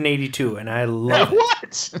 1982, and I love it.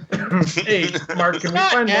 What? Hey, Mark, can we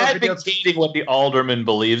find more videos? Advocating what the alderman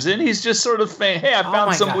believes in. He's just sort of saying, "Hey, I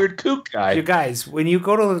found some weird kook guy." You guys, when you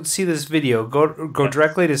go to see this video, go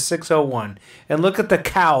directly to 601 and look at the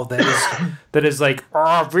cow that is like,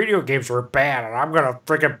 "Oh, video games are bad, and I'm gonna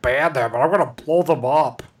freaking ban them, and I'm gonna blow them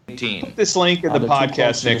up." Put this link in the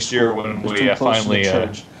podcast next year when we finally,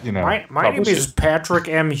 My name is Patrick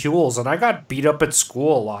M. Hewells, and I got beat up at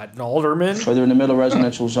school a lot. An alderman. So they're in the middle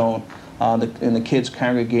residential zone, and the kids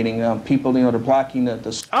congregating. People, they're blocking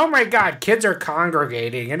the. Oh my God, kids are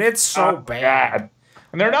congregating, and it's so bad. God.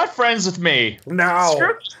 And they're not friends with me. No.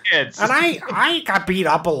 Screw kids. And I got beat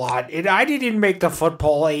up a lot. I didn't make the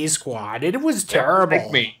football A squad. It was terrible.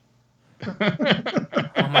 Pick me.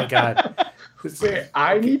 Oh my God.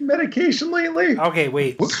 I need medication lately. Okay,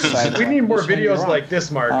 wait. We need more videos like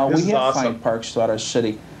this, Mark. This is awesome. Find parks throughout our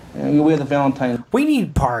city. We have the Valentine. We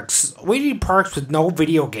need parks. We need parks with no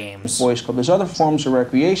video games. Boys Club. There's other forms of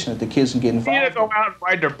recreation that the kids can get involved. You need to go out and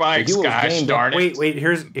ride their bikes, gosh darn it. Wait.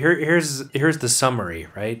 Here's the summary,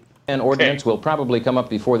 right? An ordinance will probably come up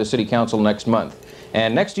before the City Council next month.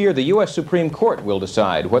 And next year, the U.S. Supreme Court will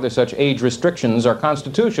decide whether such age restrictions are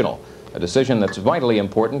constitutional. A decision that's vitally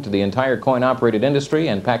important to the entire coin-operated industry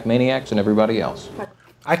and pack maniacs and everybody else.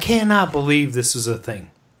 I cannot believe this is a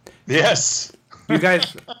thing. Yes. You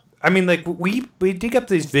guys, I mean, like, we dig up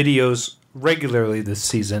these videos regularly this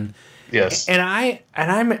season. Yes. And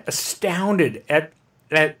I'm astounded at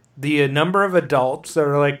the number of adults that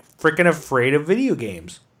are, like, freaking afraid of video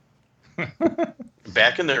games.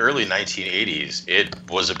 Back in the early 1980s, it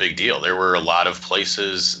was a big deal. There were a lot of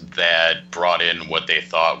places that brought in what they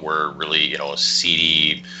thought were really,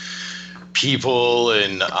 seedy people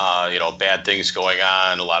and, bad things going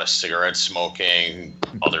on, a lot of cigarette smoking,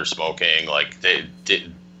 other smoking. Like,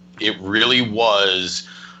 it really was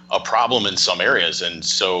a problem in some areas. And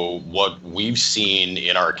so what we've seen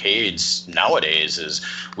in arcades nowadays is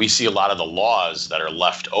we see a lot of the laws that are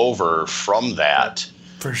left over from that.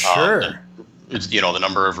 For sure. The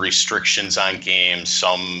number of restrictions on games.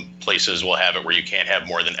 Some places will have it where you can't have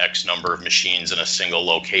more than X number of machines in a single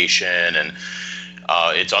location, and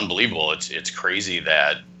it's unbelievable. It's crazy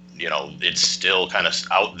that it's still kind of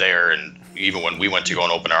out there. And even when we went to go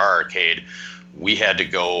and open our arcade, we had to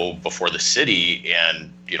go before the city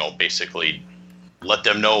and basically let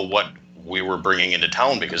them know what we were bringing into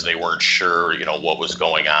town because they weren't sure what was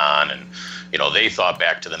going on, and they thought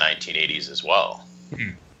back to the 1980s as well.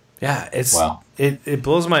 Mm-hmm. Yeah, it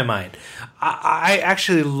blows my mind. I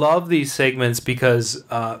actually love these segments because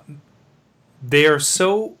they are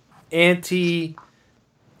so anti.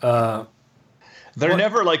 They're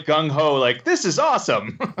never like gung ho, like this is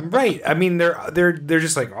awesome. Right. I mean, they're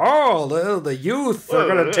just like, oh, the youth are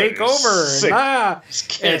gonna take over. These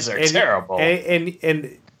kids are terrible.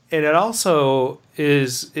 And it also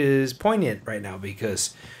is poignant right now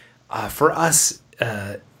because for us.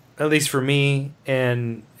 At least for me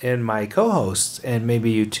and my co-hosts, and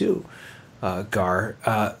maybe you too, Gar,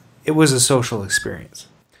 it was a social experience.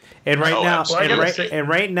 And right now, absolutely.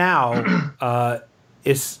 right now,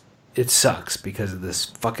 it sucks because of this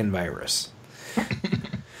fucking virus.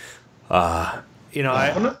 I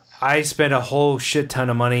spent a whole shit ton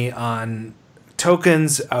of money on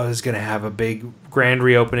tokens. I was gonna have a big grand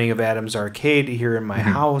reopening of Adam's Arcade here in my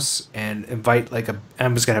house and invite I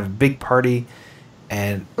was gonna have a big party,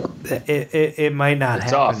 and it might not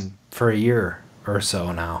happen for a year or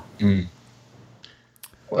so now.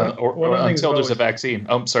 Or until there's a vaccine.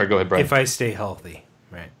 Oh, I'm sorry. Go ahead, Brian. If I stay healthy,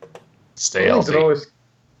 right? Stay healthy. It always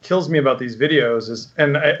kills me about these videos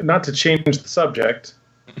not to change the subject,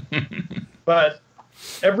 but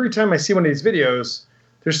every time I see one of these videos,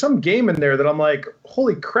 there's some game in there that I'm like,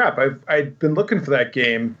 holy crap! I've been looking for that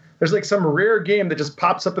game. There's like some rare game that just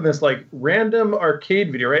pops up in this like random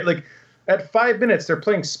arcade video, right? Like at 5 minutes, they're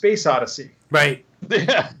playing Space Odyssey. Right.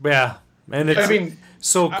 Yeah. And it's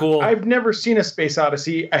so cool. I've never seen a Space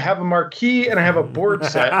Odyssey. I have a marquee and I have a board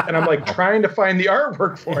set, and I'm like trying to find the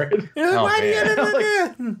artwork for it.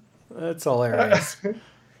 That's hilarious.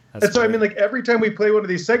 I mean, like every time we play one of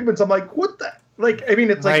these segments, I'm like, what the? Like, I mean,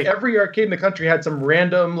 it's like every arcade in the country had some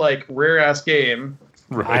random, like, rare ass game.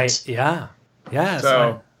 Right. Yeah. It's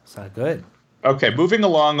not good. Okay, moving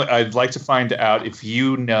along, I'd like to find out if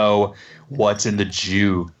you know what's in the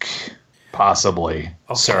juke. Possibly,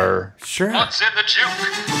 sir. Sure. What's in the juke?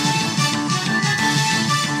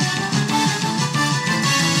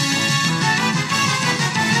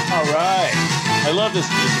 All right. I love this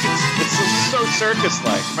music. It's so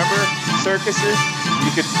circus-like. Remember circuses?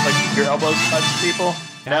 You could, like, your elbows touch people?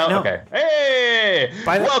 No? Okay. Hey!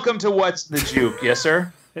 Welcome to What's in the Juke. Yes,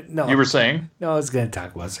 sir? No. You were saying? No, I was going to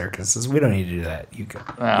talk about circuses. We don't need to do that. You go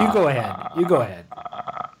ahead. You go ahead.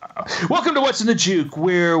 Welcome to What's in the Juke,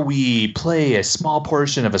 where we play a small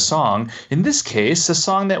portion of a song. In this case, a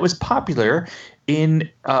song that was popular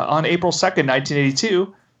on April 2nd,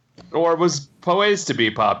 1982, or was poised to be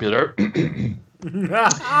popular.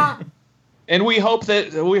 And we hope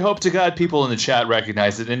to God people in the chat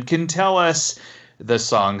recognize it and can tell us the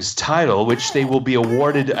song's title, which they will be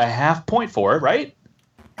awarded a half point for, right?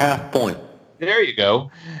 Half point. There you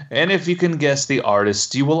go. And if you can guess the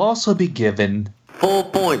artist, you will also be given full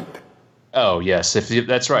point. Oh, yes.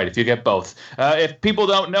 That's right. If you get both. If people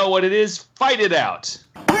don't know what it is, fight it out.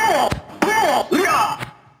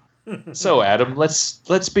 So, Adam,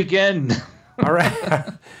 let's begin. All right.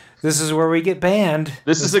 This is where we get banned.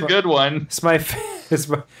 This is a good one. It's my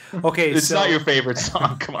okay. It's not your favorite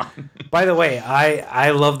song. Come on. By the way,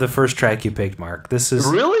 I love the first track you picked, Mark. This is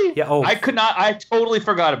really yeah. Oh, I could not. I totally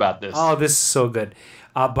forgot about this. Oh, this is so good.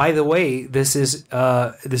 By the way, this is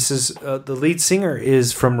the lead singer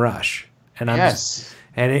is from Rush, and I'm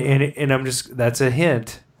just that's a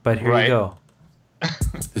hint. But here you go.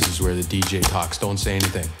 This is where the DJ talks. Don't say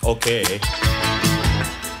anything. Okay.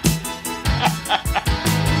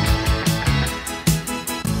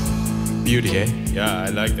 Beauty, eh? Yeah, I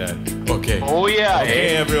like that. Okay. Oh, yeah.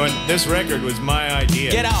 Okay, everyone. This record was my idea.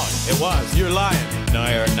 Get out. It was. You're lying. And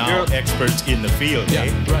I are now experts in the field, eh?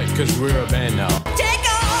 Yeah, right, because we're a band now. Take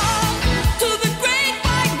off to the great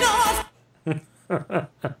white north.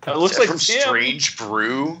 It looks like from Strange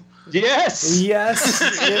Brew. Yes. Yes,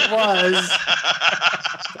 it was.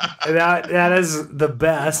 That is the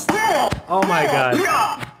best. Oh, my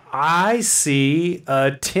God. I see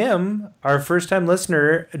Tim, our first-time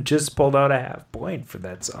listener, just pulled out a half point for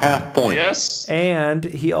that song. Half point. Yes. And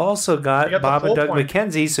he also got Bob and Doug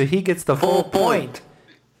McKenzie, so he gets the full point.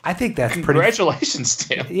 I think that's pretty... Congratulations,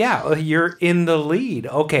 Tim. Yeah, you're in the lead.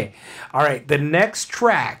 Okay. All right, the next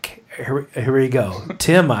track. Here we go.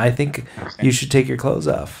 Tim, I think you should take your clothes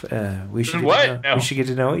off. We should we should get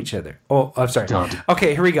to know each other. Oh, I'm sorry. Don't.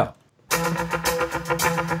 Okay, here we go.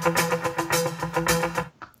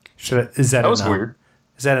 Is that enough? Was weird.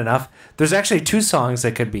 Is that enough? There's actually two songs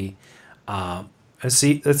that could be. Let's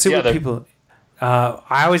see what people.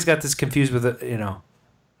 I always got this confused with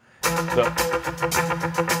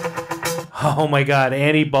Oh my God,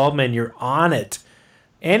 Annie Baldwin, you're on it.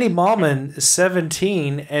 Annie Baldwin is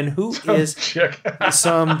 17, and who is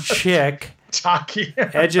some chick? Taki.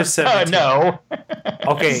 Edge of 17. No.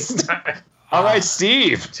 Okay. All right,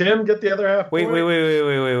 Steve. Tim, get the other half.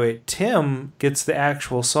 Wait. Tim gets the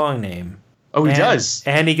actual song name. Oh, he does.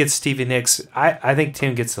 And he gets Stevie Nicks. I think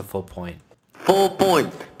Tim gets the full point. Full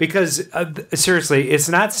point. Because, seriously, it's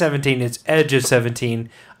not 17, it's Edge of 17.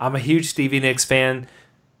 I'm a huge Stevie Nicks fan.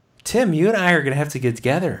 Tim, you and I are going to have to get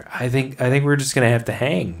together. I think we're just going to have to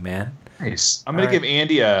hang, man. Nice. I'm going to give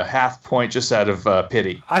Andy a half point just out of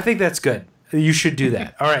pity. I think that's good. You should do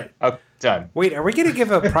that. All right. Done. Wait, are we going to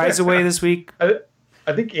give a prize away this week? I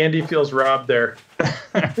I think Andy feels robbed there.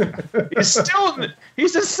 He's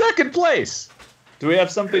in second place. Do we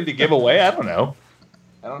have something to give away? I don't know.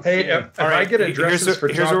 Hey, if I get addresses for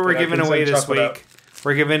here's what we're giving away this week.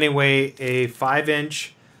 We're giving away a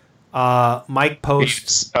 5-inch Mike Post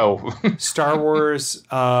Star Wars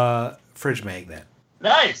fridge magnet.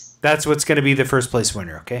 Nice. That's what's going to be the first place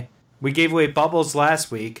winner, okay? We gave away Bubbles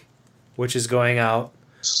last week, which is going out.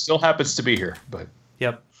 Still happens to be here, but...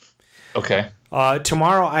 Yep. Okay.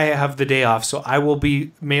 Tomorrow I have the day off, so I will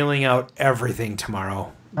be mailing out everything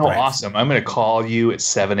tomorrow. Oh, Brian. Awesome. I'm going to call you at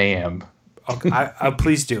 7 a.m. Okay,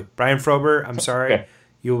 please do. Brian Frober, I'm sorry. Okay.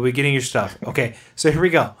 You will be getting your stuff. Okay, so here we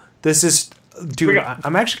go. This is... Dude,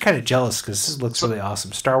 I'm actually kind of jealous because this looks really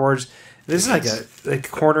awesome. Star Wars... This is like a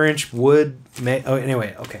quarter-inch wood...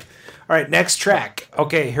 anyway, okay. All right, next track.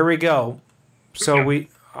 Okay, here we go. So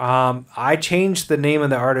I changed the name of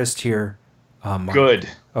the artist here. Good.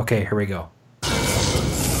 Okay, here we go.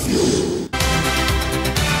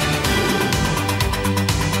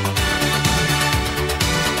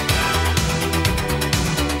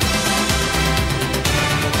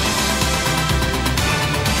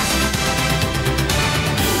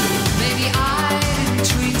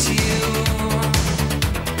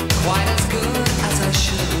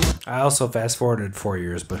 I also fast forwarded 4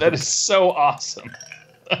 years, but that is so awesome.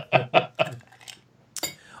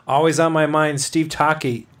 Always on my mind, Steve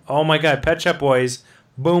Taki. Oh my God, Pet Shop Boys.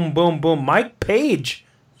 Boom, boom, boom. Mike Page,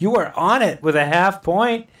 you are on it with a half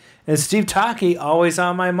point. And Steve Taki, always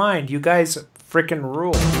on my mind. You guys freaking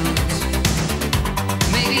rule.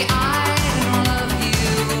 Maybe I didn't love you.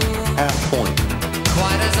 Half point.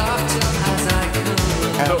 Quite as often as I could.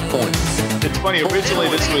 Half point. It's funny, originally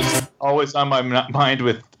this was always on my mind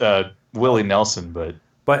with Willie Nelson, but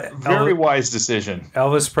very wise decision.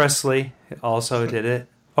 Elvis Presley also did it.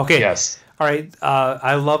 Okay. Yes. All right.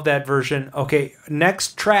 I love that version. Okay.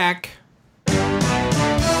 Next track.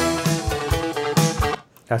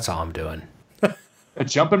 That's all I'm doing. A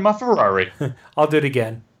jump in my Ferrari. I'll do it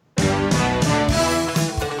again.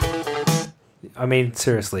 I mean,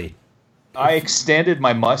 seriously. I extended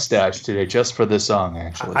my mustache today just for this song,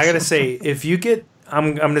 actually. I gotta say, if you get,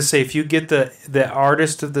 I'm gonna say, if you get the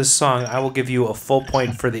artist of this song, I will give you a full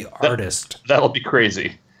point for the artist. That'll be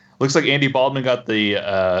crazy. Looks like Andy Baldwin got the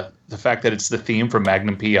fact that it's the theme from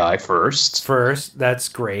Magnum P.I. first. That's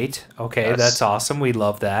great. Okay, yes. That's awesome. We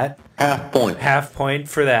love that. Half point. Half point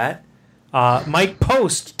for that. Mike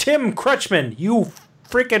Post, Tim Crutchman, you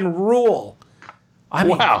freaking rule. I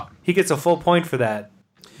mean, wow. He gets a full point for that.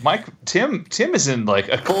 Tim is in like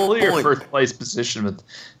a clear first place position with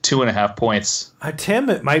 2.5 points. Tim,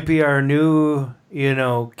 it might be our new,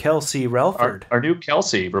 Kelsey Relford. Our new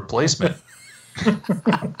Kelsey replacement.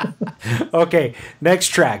 Okay, next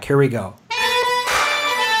track. Here we go.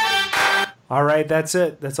 All right, that's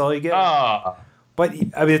it. That's all you get. But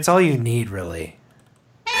I mean, it's all you need, really.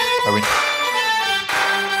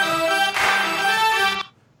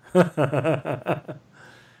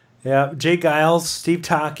 Yeah, Jake Giles, Steve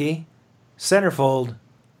Taki, Centerfold,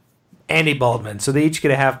 Andy Baldwin. So they each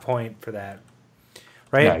get a half point for that.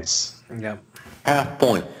 Right? Nice. Yeah. Half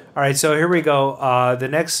point. All right, so here we go. The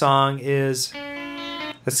next song is...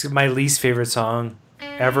 That's my least favorite song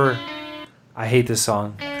ever. I hate this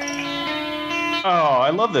song. Oh,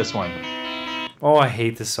 I love this one. Oh, I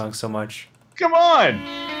hate this song so much. Come on!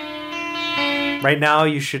 Right now,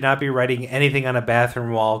 you should not be writing anything on a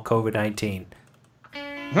bathroom wall, COVID-19.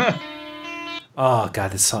 Oh,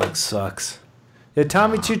 God, this song sucks. Yeah,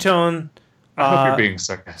 Tommy Two-Tone. I hope you're being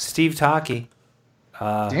sarcastic. Steve Taki.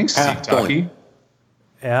 Dang, Steve Taki.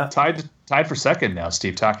 Yeah. Tied for second now,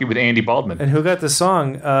 Steve Taki, with Andy Baldwin. And who got the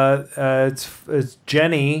song? It's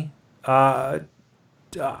Jenny. I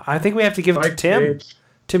think we have to give it to Tim.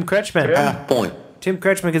 Tim Kretschmann. Half point. Tim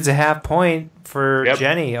Kretschmann gets a half point for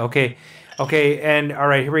Jenny. Okay, and all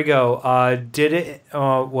right, here we go. Did it?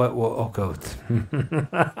 What? Oh, go.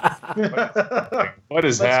 What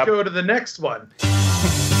is Let's go to the next one.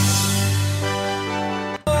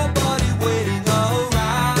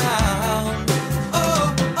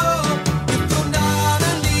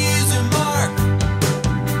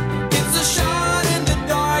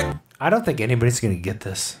 I don't think anybody's going to get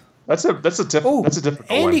this. That's a different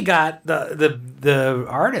Andy one. got the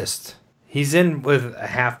artist. He's in with a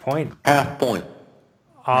half point. Half point.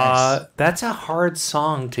 Nice. That's a hard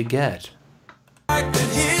song to get.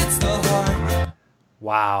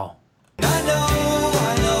 Wow.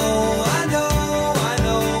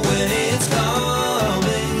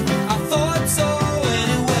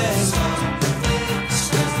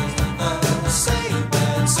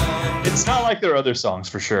 It's not like their other songs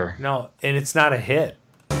for sure. No, and it's not a hit.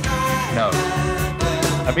 No.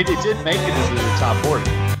 I mean, it did make it into the top 40.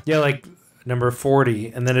 Yeah, like number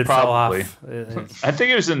 40, and then it Probably. fell off. I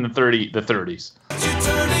think it was in the 30s.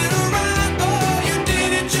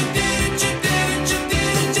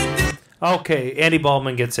 Okay, Andy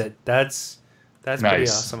Baldwin gets it. That's pretty Nice.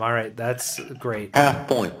 awesome. All right, that's great. Half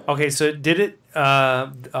point. Okay, so did it?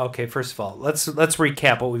 Okay, first of all, let's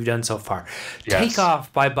recap what we've done so far. Yes. Take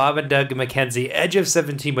Off by Bob and Doug McKenzie, Edge of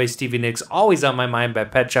 17 by Stevie Nicks, Always on My Mind by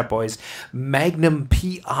Pet Shop Boys, Magnum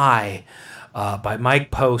P.I. By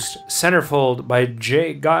Mike Post, Centerfold by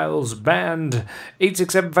Jay Giles Band,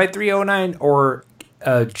 867-5309, or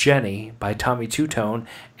Jenny by Tommy Two-Tone,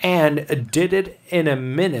 and Did It in a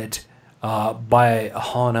Minute by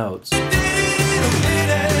Hall & Oates.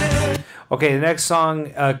 Okay, the next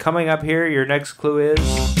song coming up here, your next clue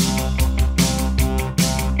is...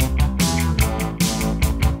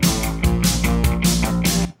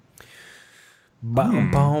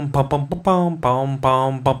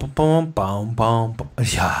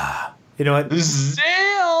 Yeah. You know what?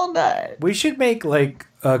 Zelda. We should make like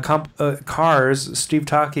Cars. Steve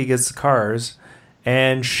Taki gets the Cars,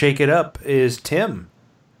 and Shake It Up is Tim.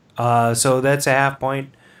 So that's a half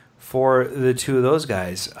point for the two of those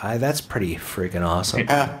guys. That's pretty freaking awesome.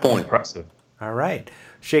 Half point. Impressive. All right.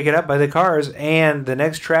 Shake It Up by the Cars. And the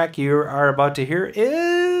next track you are about to hear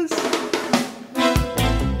is...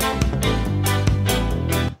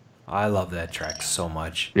 I love that track so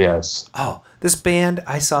much. Yes. Oh, this band,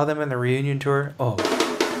 I saw them in the reunion tour. Oh.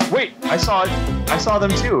 Wait, I saw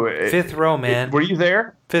them too. Fifth Row, man. Were you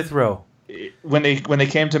there? Fifth Row. When they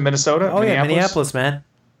came to Minnesota? Oh, yeah, Minneapolis, man.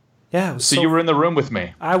 Yeah. It was so you were in the room with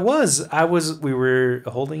me? I was. We were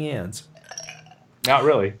holding hands. Not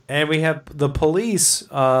really. And we have The Police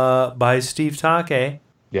by Steve Take.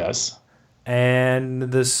 Yes.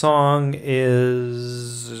 And the song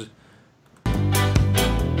is...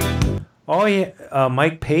 Oh, yeah.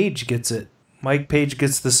 Mike Page gets it. Mike Page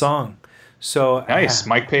gets the song. So nice.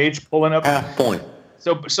 Mike Page pulling up. Half point.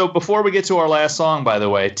 So before we get to our last song, by the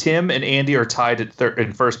way, Tim and Andy are tied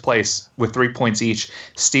in first place with 3 points each.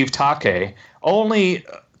 Steve Take, only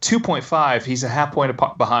 2.5. He's a half point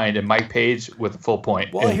behind, and Mike Page with a full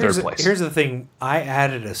point in third place. Here's the thing. I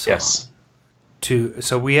added a song. Yes.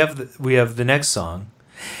 So we have the next song,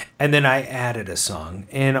 and then I added a song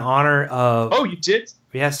in honor of... Oh, you did?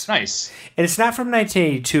 Yes. Nice. And it's not from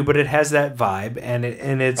 1982, but it has that vibe, and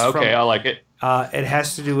it's okay. I like it. It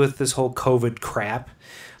has to do with this whole COVID crap,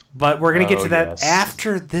 but we're gonna get to that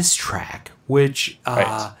after this track, which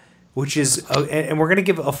is and we're gonna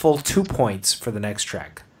give a full 2 points for the next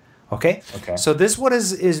track. Okay. Okay. So this one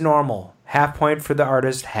is normal. Half point for the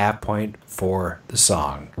artist, half point for the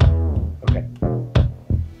song. Okay.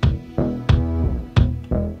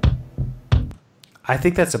 I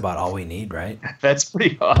think that's about all we need, right? That's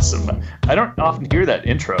pretty awesome. I don't often hear that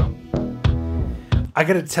intro. I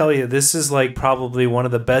gotta tell you, this is like probably one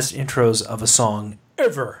of the best intros of a song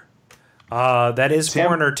ever. That is Tim?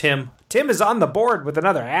 Foreigner Tim. Tim is on the board with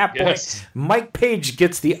another half point. Yes. Mike Page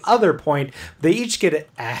gets the other point. They each get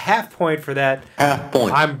a half point for that. Half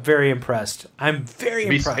point. I'm very impressed. I'm very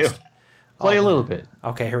Me impressed. too. Play a little bit.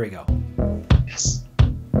 Okay, here we go. Yes.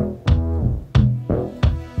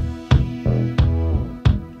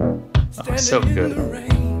 Oh, so good.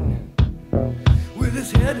 With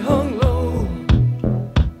his head hung low,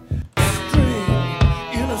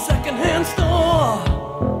 string in a second-hand store.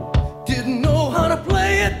 Didn't know how to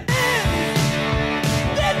play it.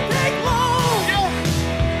 Didn't take long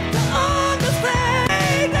to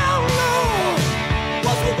understand how low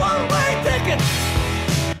was a one-way ticket.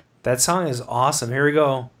 That song is awesome. Here we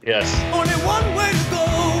go. Yes. Only one way to go.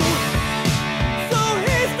 So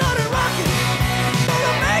he started rocking.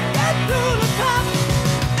 Gonna make it to the top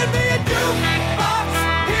and be a jukebox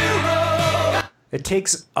hero. It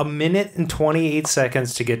takes 1 minute and 28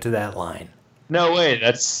 seconds to get to that line. No way.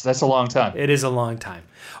 That's a long time. It is a long time.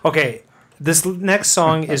 Okay, this next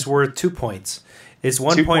song is worth 2 points. It's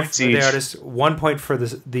 1 2 point points for the each. artist, 1 point for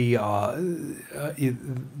the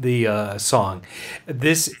song.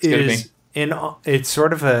 It's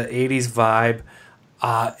sort of a 80s vibe.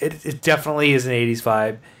 It definitely is an 80s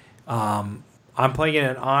vibe. I'm playing it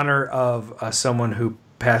in honor of someone who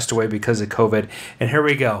passed away because of COVID. And here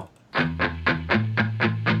we go.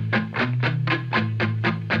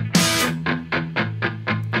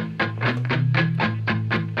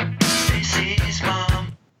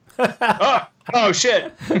 Oh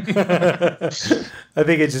shit. I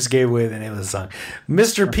think it just gave away the name of the song.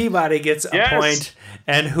 Mr. Peabody gets a point.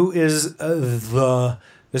 And who is the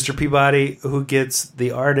Mr. Peabody who gets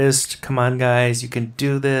the artist? Come on, guys. You can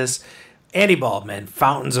do this. Andy Baldwin,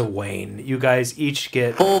 Fountains of Wayne. You guys each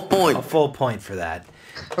get full point. A full point for that.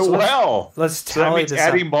 So let's so that tally means this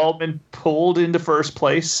Addy up. Baldwin pulled into first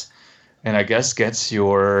place, and I guess gets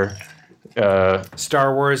your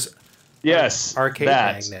Star Wars arcade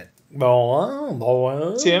magnet.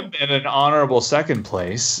 Tim in an honorable second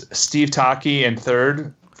place. Steve Taki in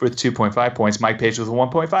third with 2.5 points. Mike Page with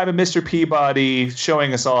 1.5, and Mr. Peabody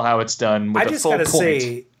showing us all how it's done with I a just full gotta point.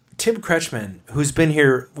 say, Tim Kretschmann, who's been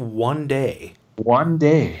here one day,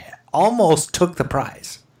 almost took the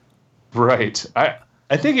prize. Right.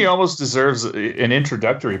 I think he almost deserves an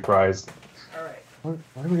introductory prize. All right.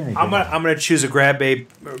 What are we gonna do? I'm gonna choose a grab bag.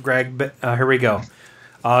 Here we go.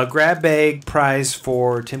 Grab bag prize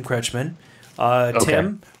for Tim Kretschmann.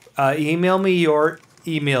 Tim, email me your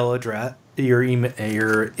email address,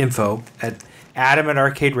 your info at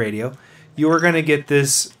Adam@Arcade Radio. You are gonna get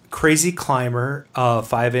this Crazy Climber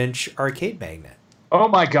 5-inch arcade magnet. Oh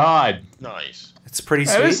my God! Nice. It's pretty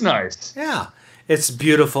sweet. That is nice. Yeah, it's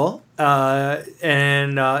beautiful, and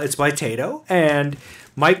it's by Tato and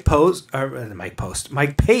Mike Page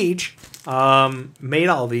made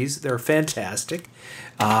all these. They're fantastic.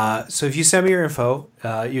 So if you send me your info,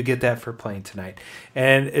 you get that for playing tonight.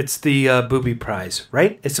 And it's the booby prize,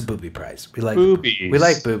 right? It's a booby prize. We like boobies. We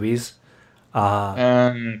like boobies.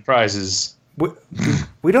 Prizes.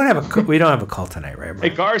 We don't have a call tonight, right? Hey,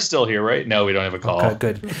 Gar's still here, right? No, we don't have a call. Okay,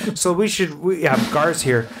 good. So we have Gar's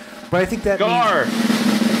here, but I think that Gar.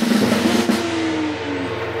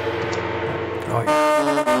 Oh, yeah.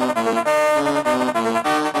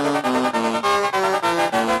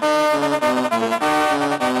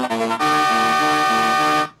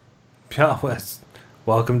 Yeah, Wes,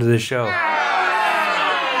 welcome to the show. Fantastic.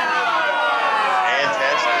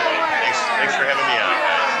 Thanks for having me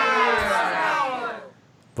on, guys.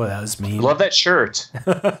 Boy, that was mean. Love that shirt.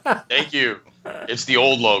 Thank you. It's the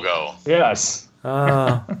old logo. Yes.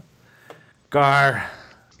 Gar,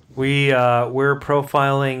 we're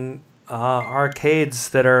profiling arcades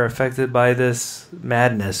that are affected by this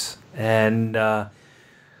madness, and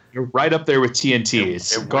you're right up there with TNT.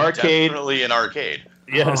 It's Garcade. Definitely an arcade.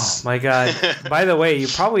 Yes. Oh, my God. By the way, you're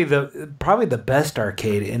probably the best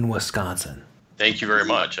arcade in Wisconsin. Thank you very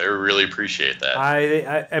much. I really appreciate that.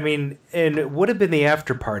 I mean, and it would have been the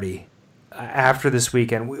after party after this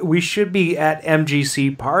weekend. We should be at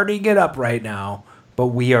MGC partying it up right now, but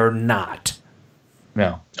we are not.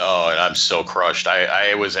 No. Oh, and I'm so crushed.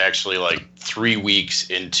 I was actually like 3 weeks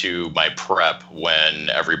into my prep when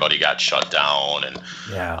everybody got shut down, and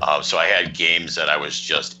so I had games that I was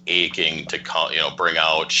just aching to bring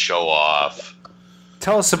out, show off.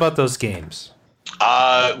 Tell us about those games.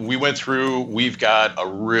 We went through. We've got a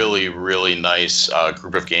really, really nice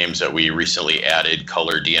group of games that we recently added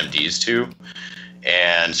color DMDs to.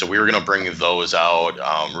 And so we were going to bring those out,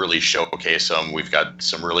 really showcase them. We've got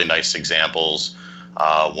some really nice examples.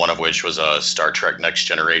 One of which was a Star Trek Next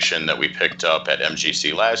Generation that we picked up at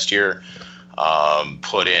MGC last year.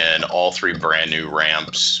 Put in all 3 brand new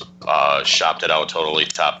ramps, shopped it out totally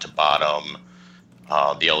top to bottom.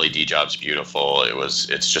 The LED job's beautiful.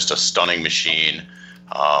 It's just a stunning machine.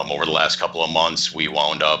 Over the last couple of months, we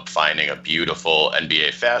wound up finding a beautiful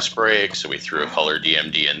NBA Fast Break, so we threw a color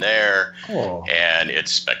DMD in there. Oh. And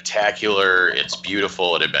it's spectacular. It's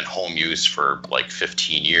beautiful. It had been home use for like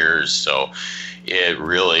 15 years, so it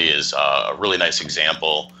really is a really nice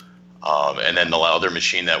example. And then the other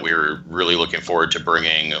machine that we were really looking forward to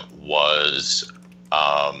bringing was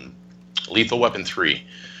Lethal Weapon 3.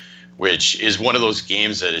 Which is one of those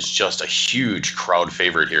games that is just a huge crowd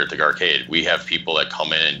favorite here at the Garcade. We have people that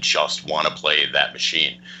come in and just want to play that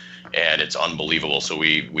machine, and it's unbelievable. So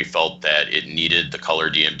we felt that it needed the color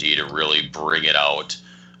DMD to really bring it out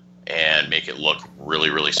and make it look really,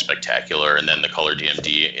 really spectacular. And then the color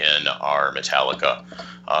DMD in our Metallica.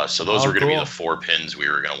 So those were going to be the 4 pins we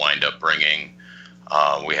were going to wind up bringing.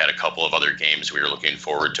 We had a couple of other games we were looking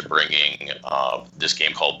forward to bringing. This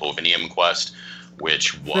game called Bovinium Quest,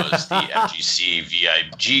 which was the MGC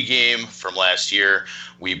VIG game from last year.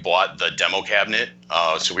 We bought the demo cabinet,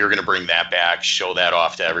 so we were going to bring that back, show that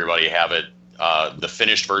off to everybody, have it. The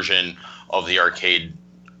finished version of the arcade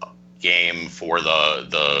game for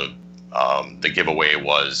the giveaway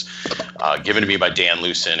was given to me by Dan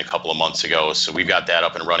Lucen a couple of months ago, so we've got that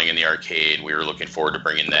up and running in the arcade. We were looking forward to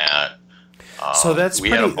bringing that. So that's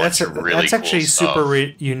that's actually super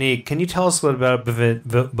unique. Can you tell us a little about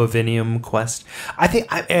Bovinium Quest? I think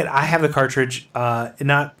I have the cartridge.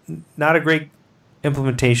 Not a great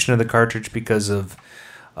implementation of the cartridge because of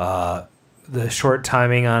the short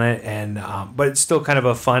timing on it, and but it's still kind of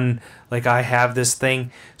a fun. Like, I have this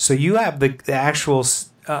thing. So you have the actual.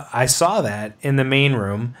 I saw that in the main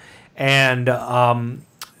room, and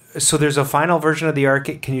so there's a final version of the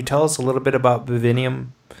arcade. Can you tell us a little bit about Bivinium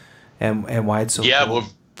and why it's so cool? Well,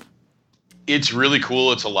 it's really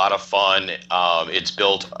cool. It's a lot of fun. It's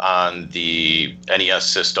built on the NES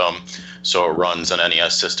system, so it runs an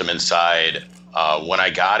NES system inside. When I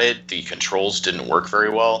got it, the controls didn't work very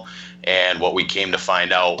well, and what we came to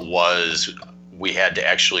find out was we had to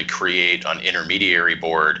actually create an intermediary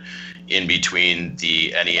board in between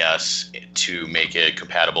the NES to make it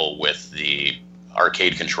compatible with the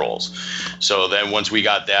arcade controls. So then once we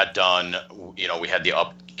got that done, we had the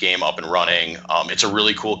game up and running. It's a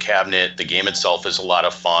really cool cabinet. The game itself is a lot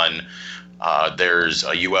of fun. There's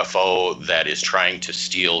a UFO that is trying to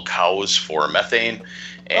steal cows for methane,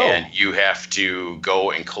 and you have to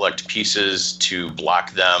go and collect pieces to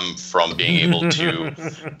block them from being able to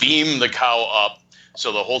beam the cow up.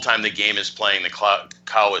 So the whole time the game is playing, the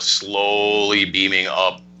cow is slowly beaming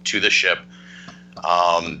up to the ship.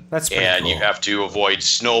 That's pretty and cool. You have to avoid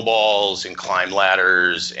snowballs and climb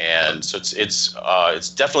ladders, and so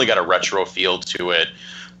it's definitely got a retro feel to it,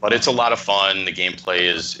 but it's a lot of fun. The gameplay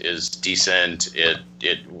is decent.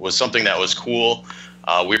 It was something that was cool.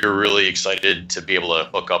 We were really excited to be able to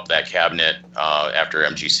hook up that cabinet after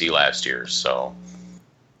MGC last year. So,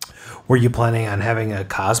 were you planning on having a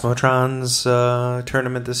Cosmotrons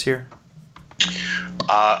tournament this year?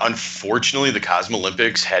 Unfortunately, the Cosmo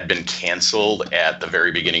Olympics had been canceled at the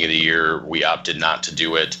very beginning of the year. We opted not to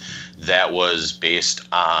do it. That was based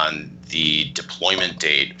on the deployment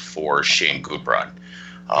date for Shane Gutbrod.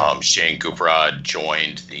 Shane Gutbrod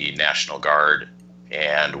joined the National Guard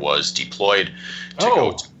and was deployed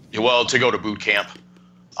to go to boot camp.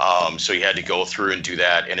 So he had to go through and do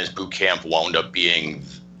that, and his boot camp wound up being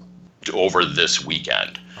over this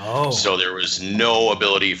weekend. So there was no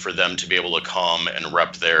ability for them to be able to come and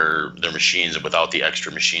rep their machines, and without the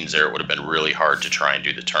extra machines there, it would have been really hard to try and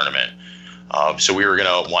do the tournament. So we were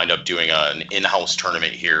going to wind up doing an in-house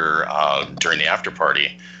tournament here during the after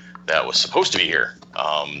party that was supposed to be here.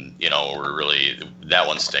 That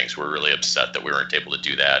one stinks. We're really upset that we weren't able to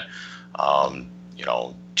do that.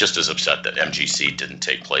 Just as upset that MGC didn't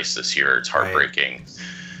take place this year. It's heartbreaking.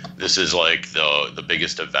 Right. This is like the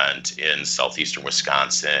biggest event in southeastern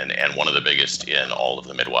Wisconsin and one of the biggest in all of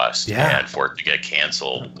the Midwest. Yeah. And for it to get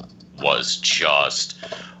canceled was just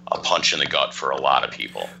a punch in the gut for a lot of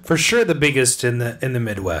people. For sure the biggest in the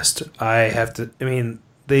Midwest.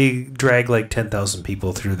 They drag like 10,000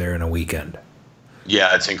 people through there in a weekend.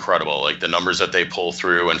 Yeah, it's incredible. Like the numbers that they pull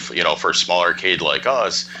through, and for a small arcade like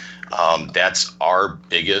us, that's our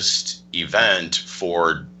biggest event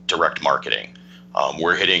for direct marketing.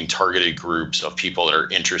 We're hitting targeted groups of people that are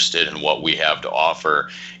interested in what we have to offer,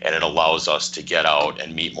 and it allows us to get out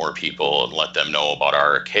and meet more people and let them know about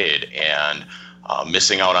our arcade. And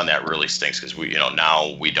missing out on that really stinks because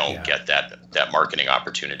now we don't get that marketing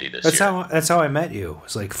opportunity this year. That's how I met you. It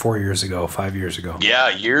was like 4 years ago, 5 years ago. Yeah,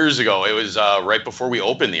 years ago. It was right before we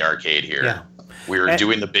opened the arcade here. Yeah. We were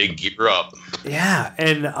doing the big gear up. Yeah,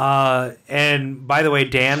 and by the way,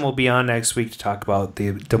 Dan will be on next week to talk about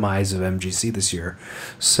the demise of MGC this year,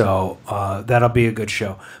 so that'll be a good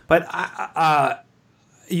show. But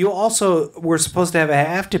you also were supposed to have an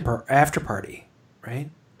after party, right?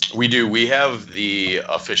 We do. We have the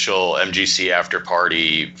official MGC after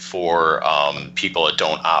party for people that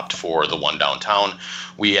don't opt for the one downtown.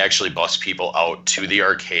 We actually bus people out to the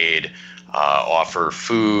arcade. Offer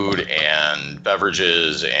food and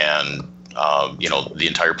beverages, and the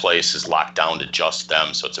entire place is locked down to just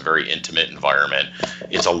them, so it's a very intimate environment.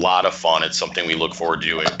 It's a lot of fun. It's something we look forward to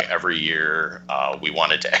doing every year. We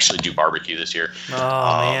wanted to actually do barbecue this year.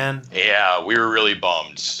 Man. Yeah, we were really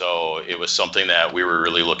bummed. So it was something that we were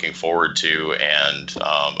really looking forward to, and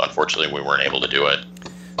unfortunately we weren't able to do it.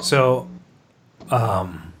 So,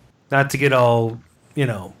 not to get all,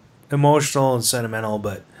 emotional and sentimental,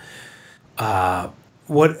 but how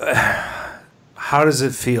does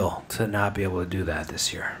it feel to not be able to do that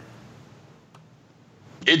this year?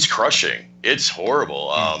 It's crushing. It's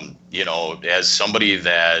horrible. As somebody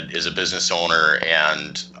that is a business owner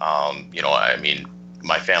and,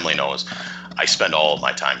 my family knows I spend all of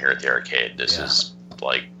my time here at the arcade. This is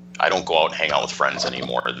like, I don't go out and hang out with friends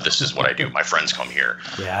anymore. This is what I do. My friends come here.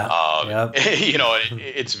 Yeah.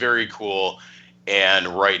 It's very cool. And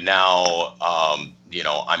right now, I'm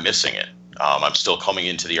missing it. I'm still coming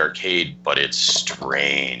into the arcade, but it's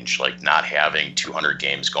strange, like not having 200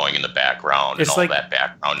 games going in the background and all that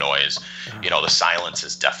background noise. The silence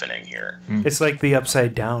is deafening here. It's like the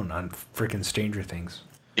Upside Down on freaking Stranger Things.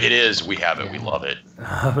 It is. We have it. We love it.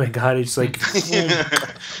 Oh my God. It's like,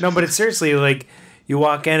 no, but it's seriously like you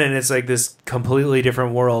walk in and it's like this completely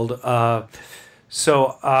different world.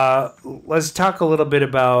 So let's talk a little bit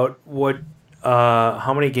about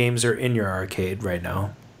how many games are in your arcade right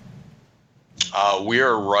now. We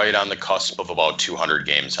are right on the cusp of about 200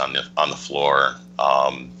 games on the floor.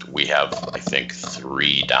 We have, I think,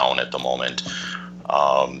 3 down at the moment.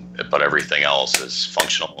 But everything else is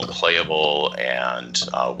functional and playable, and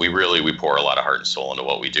we pour a lot of heart and soul into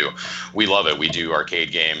what we do. We love it. We do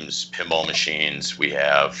arcade games, pinball machines. We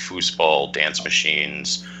have foosball, dance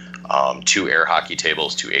machines, 2 air hockey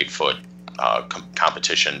tables, 2 8-foot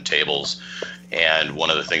competition tables. And one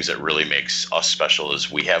of the things that really makes us special is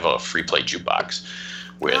we have a free play jukebox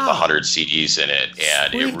with 100 CDs in it,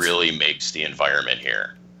 and it really makes the environment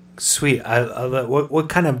here. Sweet. What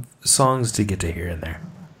kind of songs do you get to hear in there?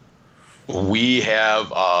 We have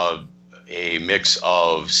a mix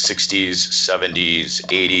of 60s, 70s,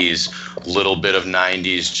 80s, little bit of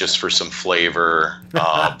 90s just for some flavor.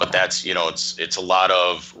 But that's, it's a lot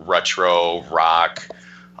of retro rock,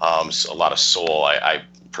 a lot of soul. I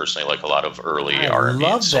personally like a lot of early R&B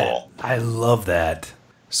and soul. I love that.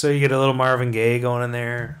 So you get a little Marvin Gaye going in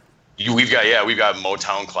there. We've got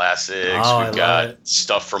Motown classics. We've got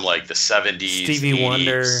stuff from like the 70s, Stevie 80s.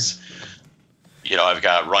 Wonder. I've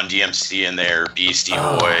got Run DMC in there, Beastie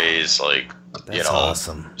Boys,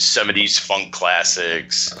 awesome. 70s funk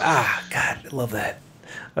classics. God, I love that.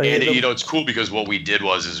 It's cool because what we did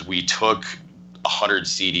was we took 100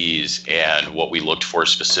 CDs, and what we looked for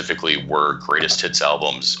specifically were greatest hits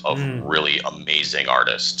albums of really amazing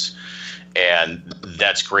artists. And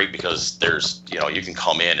that's great because there's, you can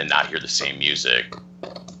come in and not hear the same music,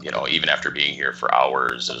 even after being here for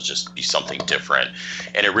hours. It'll just be something different.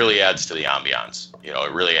 And it really adds to the ambiance.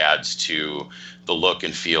 It really adds to the look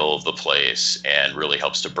and feel of the place and really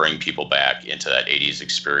helps to bring people back into that 80s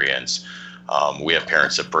experience. We have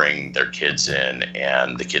parents that bring their kids in,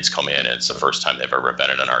 and the kids come in, and it's the first time they've ever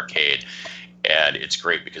been in an arcade. And it's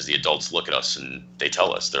great because the adults look at us and they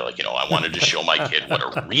tell us, they're like, I wanted to show my kid what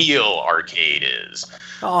a real arcade is.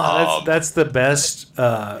 Oh, that's the best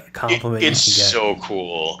compliment it's you can get. So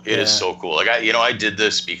cool. It is so cool. Like I did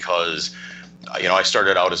this because, I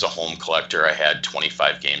started out as a home collector. I had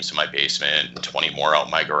 25 games in my basement and 20 more out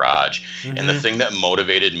in my garage. Mm-hmm. And the thing that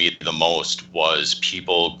motivated me the most was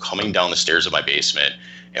people coming down the stairs of my basement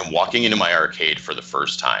and walking into my arcade for the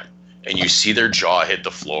first time. And you see their jaw hit the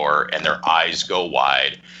floor and their eyes go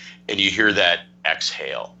wide, and you hear that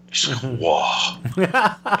exhale. It's like, whoa.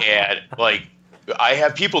 And I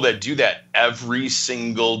have people that do that every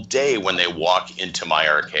single day when they walk into my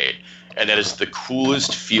arcade. And that is the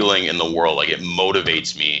coolest feeling in the world. It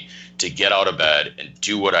motivates me to get out of bed and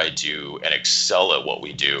do what I do and excel at what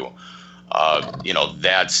we do.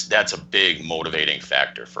 That's a big motivating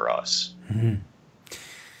factor for us. Mm-hmm.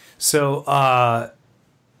 So,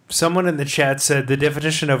 someone in the chat said the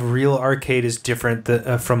definition of real arcade is different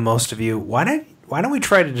from most of you. Why don't we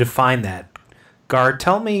try to define that? Gar,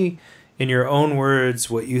 tell me in your own words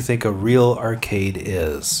what you think a real arcade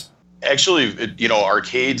is. Actually,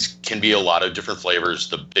 arcades can be a lot of different flavors.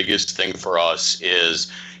 The biggest thing for us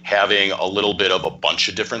is having a little bit of a bunch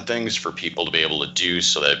of different things for people to be able to do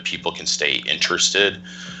so that people can stay interested.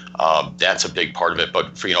 That's a big part of it.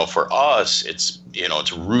 But for us, it's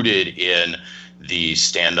rooted in the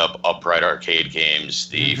stand-up upright arcade games,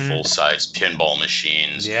 the full-size pinball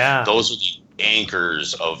machines. Yeah. Those are the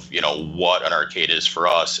anchors of, what an arcade is for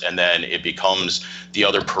us. And then it becomes the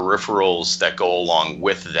other peripherals that go along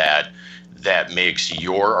with that makes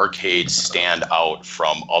your arcade stand out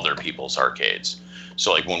from other people's arcades.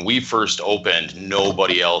 So when we first opened,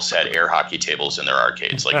 nobody else had air hockey tables in their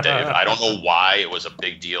arcades. I don't know why it was a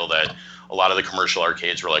big deal that a lot of the commercial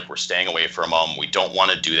arcades were we're staying away from them. We don't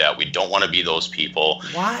want to do that. We don't want to be those people.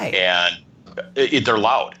 Why? And they're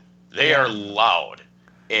loud. They are loud.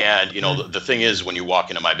 And, the thing is, when you walk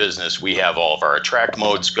into my business, we have all of our attract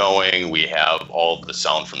modes going. We have all of the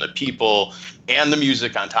sound from the people and the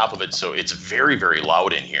music on top of it. So it's very, very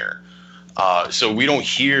loud in here. So we don't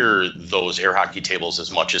hear those air hockey tables as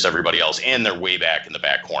much as everybody else. And they're way back in the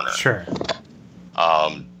back corner. Sure.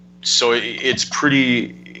 So it's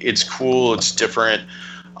cool. It's different.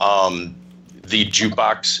 The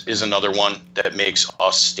jukebox is another one that makes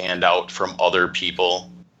us stand out from other people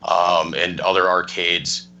and other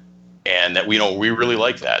arcades, and that we really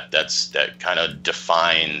like that. That kind of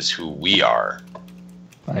defines who we are.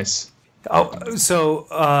 Nice. Oh, so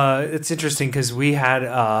it's interesting because we had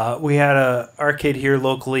a arcade here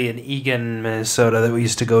locally in Eagan, Minnesota that we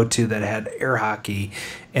used to go to that had air hockey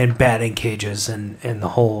and batting cages and the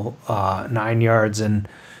whole 9 yards, and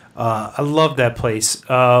I loved that place.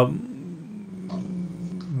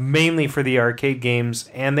 Mainly for the arcade games,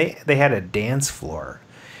 and they had a dance floor.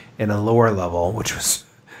 in a lower level, which was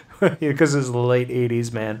because it was the late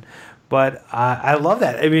 80s, man. But I love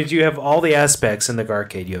that. I mean, you have all the aspects in the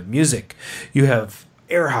Garcade. You have music, you have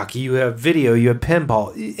air hockey, you have video, you have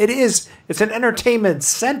pinball. It's an entertainment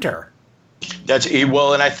center.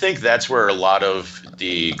 And I think that's where a lot of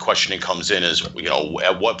the questioning comes in is,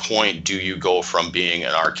 at what point do you go from being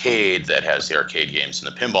an arcade that has the arcade games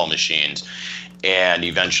and the pinball machines and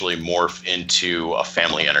eventually morph into a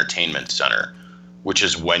family entertainment center, which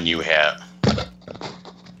is when you have...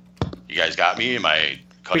 You guys got me? Am I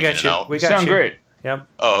cutting in and out? We got Sound you. great. Yep.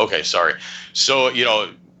 Oh, okay. Sorry. So,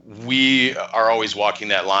 we are always walking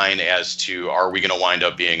that line as to, are we going to wind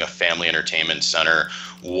up being a family entertainment center?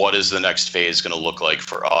 What is the next phase going to look like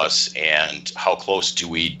for us? And how close do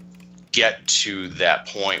we get to that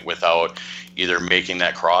point without either making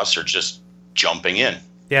that cross or just jumping in?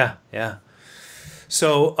 Yeah.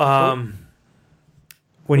 So,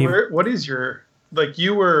 what is your,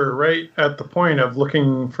 you were right at the point of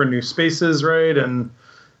looking for new spaces, right? And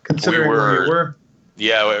considering where you were.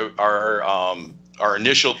 Yeah, our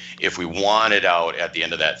initial, if we wanted out at the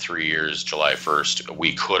end of that 3 years, July 1st,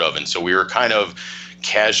 we could have. And so we were kind of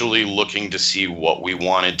casually looking to see what we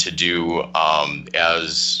wanted to do.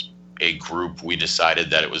 As a group, we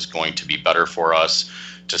decided that it was going to be better for us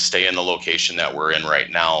to stay in the location that we're in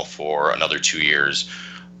right now for another 2 years.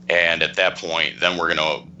 And at that point, then we're going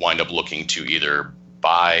to wind up looking to either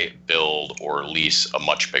buy, build, or lease a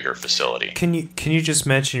much bigger facility. Can you just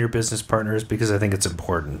mention your business partners, because I think it's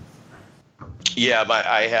important? Yeah,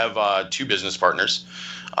 I have 2 business partners.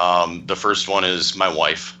 The first one is my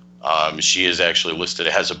wife. She is actually listed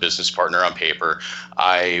as a business partner on paper.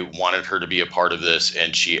 I wanted her to be a part of this,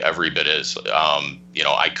 and she every bit is.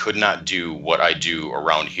 I could not do what I do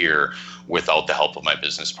around here without the help of my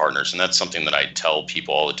business partners, and that's something that I tell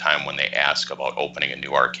people all the time when they ask about opening a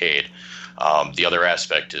new arcade. The other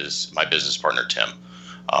aspect is my business partner, Tim.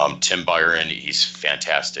 Tim Byron, he's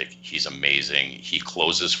fantastic. He's amazing. He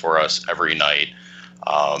closes for us every night.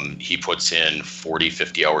 He puts in 40,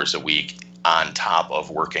 50 hours a week on top of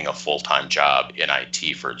working a full-time job in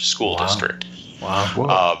IT for a school district.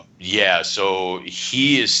 Wow. Yeah, so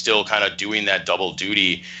he is still kind of doing that double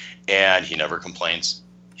duty, and he never complains.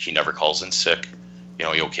 He never calls in sick.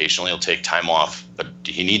 He'll take time off, but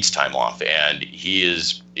he needs time off, and he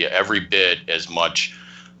is every bit as much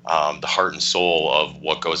the heart and soul of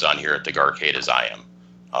what goes on here at the Garcade as I am.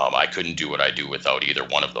 I couldn't do what I do without either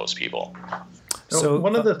one of those people. So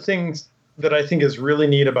one of the things that I think is really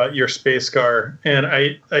neat about your space, Gar, and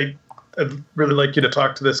I'd really like you to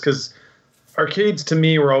talk to this, because arcades to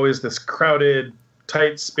me were always this crowded,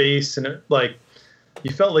 tight space, and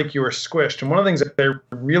you felt like you were squished. And one of the things that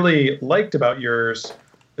I really liked about yours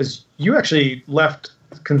is you actually left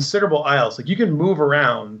considerable aisles. You can move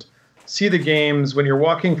around, see the games. When you're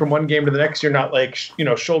walking from one game to the next, you're not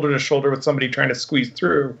shoulder to shoulder with somebody trying to squeeze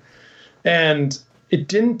through. And it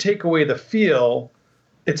didn't take away the feel.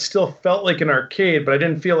 It still felt like an arcade, but I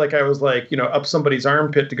didn't feel like I was up somebody's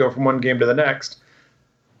armpit to go from one game to the next.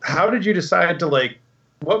 How did you decide to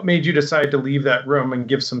what made you decide to leave that room and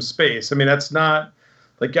give some space? I mean, that's not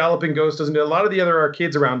Galloping Ghost doesn't do. A lot of the other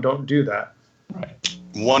arcades around don't do that.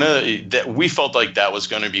 Right. We felt like that was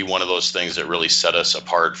going to be one of those things that really set us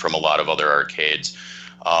apart from a lot of other arcades.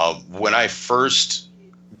 When I first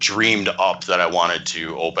dreamed up that I wanted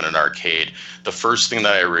to open an arcade, the first thing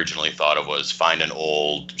that I originally thought of was find an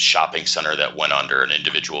old shopping center that went under, an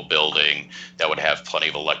individual building that would have plenty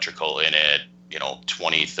of electrical in it,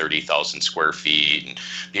 20, 30,000 square feet, and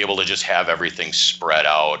be able to just have everything spread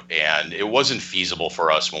out. And it wasn't feasible for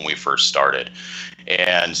us when we first started.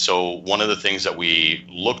 And so one of the things that we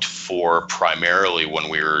looked for primarily when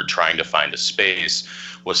we were trying to find a space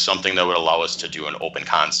was something that would allow us to do an open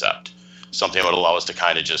concept, something that would allow us to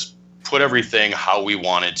kind of just put everything how we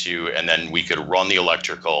wanted to, and then we could run the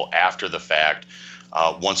electrical after the fact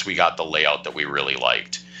once we got the layout that we really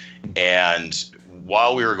liked. And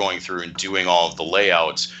while we were going through and doing all of the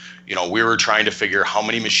layouts, we were trying to figure how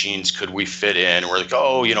many machines could we fit in. We're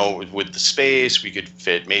like, with the space, we could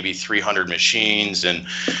fit maybe 300 machines. And,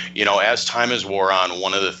 as time has wore on,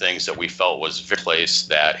 one of the things that we felt was a place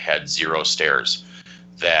that had 0 stairs,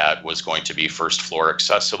 that was going to be first floor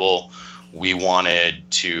accessible. We wanted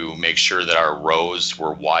to make sure that our rows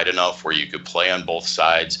were wide enough where you could play on both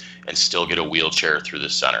sides and still get a wheelchair through the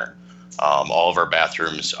center. All of our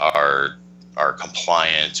bathrooms are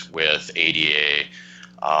compliant with ADA.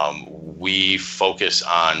 We focus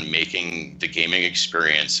on making the gaming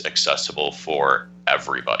experience accessible for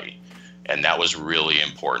everybody, and that was really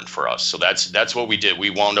important for us. So that's what we did.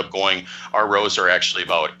 We wound up our rows are actually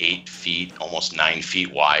about 8 feet, almost 9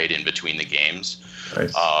 feet wide in between the games.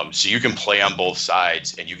 Nice. So you can play on both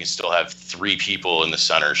sides, and you can still have 3 people in the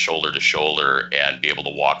center, shoulder to shoulder, and be able to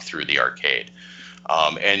walk through the arcade.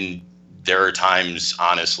 And there are times,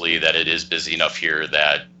 honestly, that it is busy enough here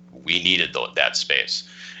that we needed that space.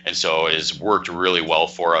 And so it has worked really well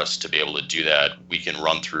for us to be able to do that. We can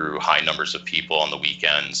run through high numbers of people on the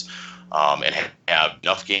weekends and have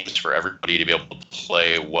enough games for everybody to be able to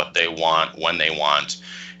play what they want, when they want,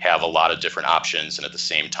 have a lot of different options, and at the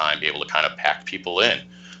same time be able to kind of pack people in.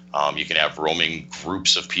 You can have roaming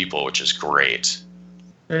groups of people, which is great.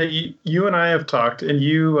 You and I have talked, and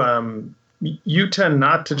you tend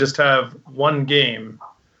not to just have one game.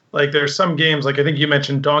 Like there's some games, like I think you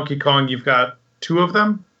mentioned Donkey Kong, you've got 2 of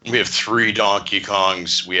them? We have 3 Donkey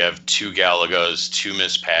Kongs. We have 2 Galagas, 2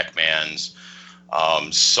 Miss Pac-Mans.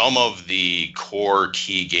 Some of the core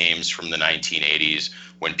key games from the 1980s,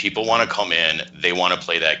 when people want to come in, they want to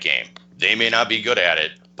play that game. They may not be good at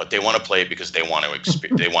it, but they want to play it because they want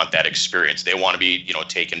to they want that experience. They want to be,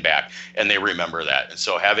 taken back, and they remember that. And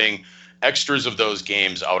so having extras of those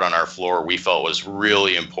games out on our floor, we felt was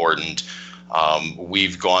really important.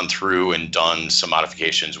 We've gone through and done some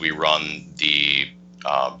modifications. We run the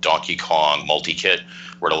Donkey Kong multi-kit,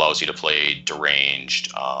 where it allows you to play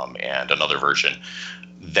Deranged and another version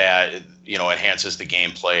that enhances the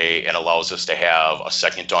gameplay and allows us to have a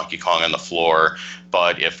second Donkey Kong on the floor.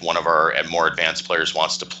 But if one of our more advanced players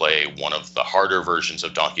wants to play one of the harder versions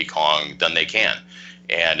of Donkey Kong, then they can.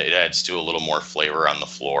 And it adds to a little more flavor on the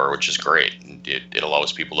floor, which is great. It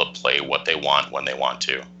allows people to play what they want when they want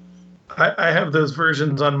to. I have those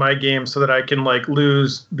versions on my game so that I can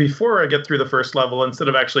lose before I get through the first level instead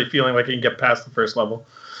of actually feeling like I can get past the first level.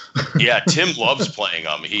 Yeah, Tim loves playing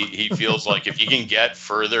them. He feels like if he can get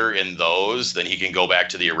further in those, then he can go back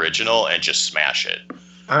to the original and just smash it.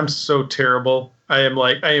 I'm so terrible. I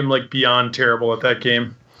am beyond terrible at that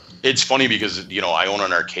game. It's funny because, I own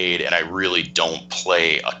an arcade and I really don't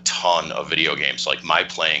play a ton of video games. Like my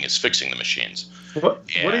playing is fixing the machines. What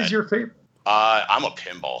is your favorite? I'm a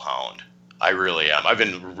pinball hound. I really am. I've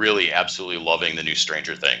been really absolutely loving the new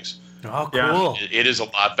Stranger Things. Oh, cool. Yeah. It is a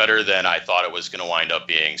lot better than I thought it was going to wind up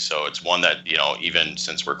being. So it's one that, even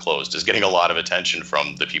since we're closed, is getting a lot of attention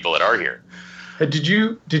from the people that are here. Did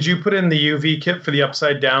you put in the UV kit for the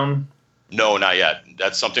Upside Down? No, not yet.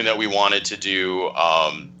 That's something that we wanted to do.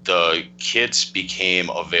 The kits became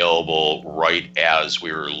available right as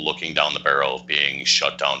we were looking down the barrel of being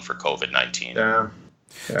shut down for COVID-19.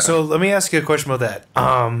 Yeah. So let me ask you a question about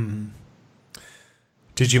that.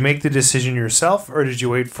 Did you make the decision yourself, or did you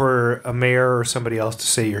wait for a mayor or somebody else to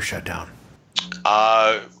say you're shut down?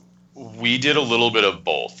 We did a little bit of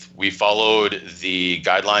both. We followed the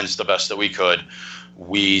guidelines the best that we could.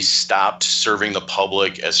 We stopped serving the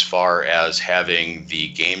public as far as having the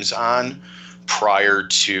games on prior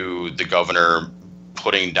to the governor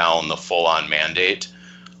putting down the full-on mandate.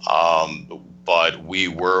 But we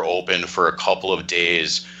were open for a couple of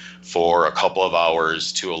days for a couple of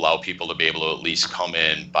hours to allow people to be able to at least come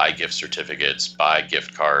in, buy gift certificates, buy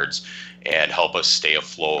gift cards, and help us stay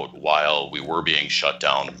afloat while we were being shut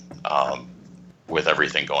down with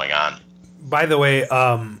everything going on. By the way,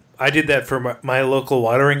 I did that for my local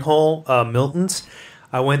watering hole, Milton's.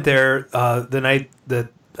 I went there the night that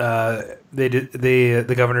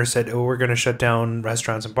the governor said, "Oh, we're going to shut down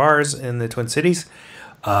restaurants and bars in the Twin Cities."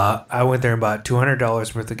 I went there and bought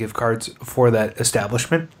 $200 worth of gift cards for that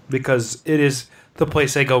establishment because it is the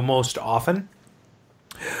place I go most often.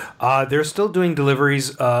 They're still doing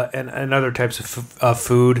deliveries and other types of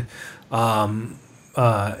food, and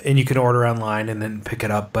you can order online and then pick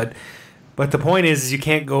it up. But the point is, you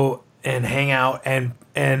can't go and hang out and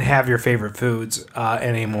have your favorite foods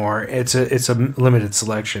anymore. It's a limited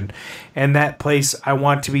selection, and that place I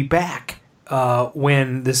want to be back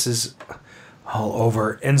when this is all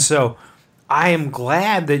over. And so I am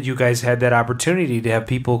glad that you guys had that opportunity to have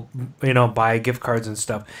people, buy gift cards and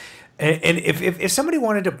stuff. And if somebody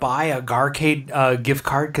wanted to buy a Garcade gift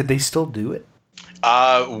card, could they still do it?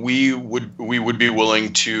 We would be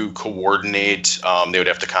willing to coordinate. They would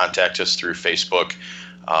have to contact us through Facebook,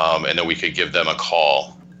 and then we could give them a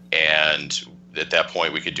call. And at that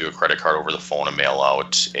point, we could do a credit card over the phone and mail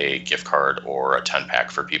out a gift card or a 10-pack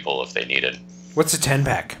for people if they needed. What's a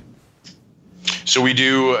 10-pack? So we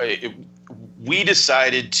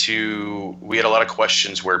decided we had a lot of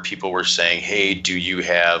questions where people were saying, hey, do you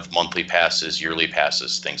have monthly passes, yearly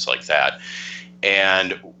passes, things like that?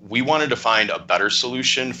 And we wanted to find a better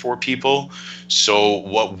solution for people. So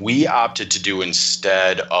what we opted to do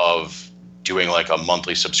instead of doing like a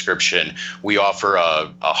monthly subscription, we offer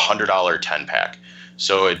a $100 10-pack.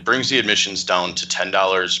 So it brings the admissions down to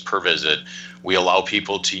 $10 per visit. We allow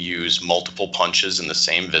people to use multiple punches in the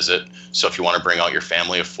same visit. So if you want to bring out your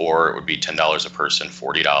family of 4, it would be $10 a person,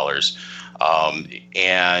 $40.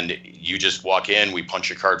 And you just walk in, we punch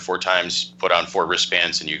your card 4 times, put on 4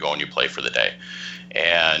 wristbands, and you go and you play for the day.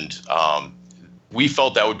 And we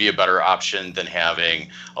felt that would be a better option than having,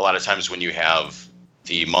 a lot of times when you have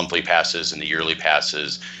the monthly passes and the yearly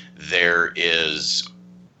passes, there is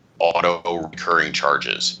auto recurring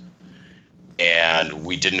charges. And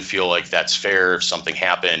we didn't feel like that's fair if something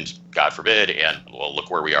happened, God forbid, and well,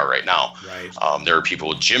 look where we are right now. Right. There are people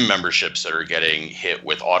with gym memberships that are getting hit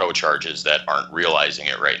with auto charges that aren't realizing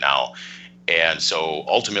it right now. And so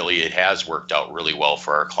ultimately it has worked out really well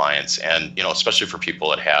for our clients, and especially for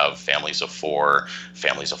people that have families of 4,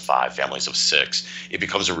 families of 5, families of 6, it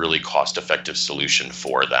becomes a really cost-effective solution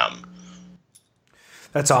for them.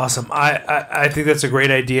 That's awesome. I think that's a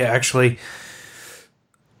great idea, actually.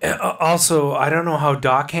 Also, I don't know how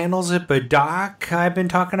Doc handles it, but Doc I've been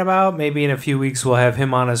talking about, maybe in a few weeks we'll have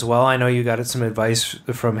him on as well. I know you got some advice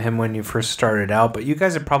from him when you first started out, but you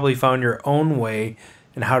guys have probably found your own way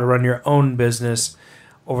and how to run your own business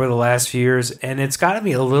over the last few years, and it's got to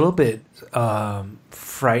be a little bit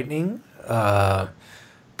frightening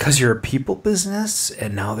because you're a people business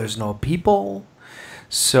and now there's no people.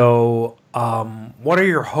 So what are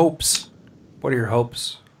your hopes? What are your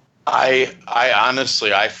hopes? I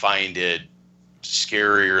honestly, I find it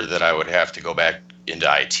scarier that I would have to go back into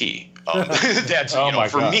IT. That's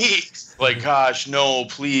for me, like, gosh, no,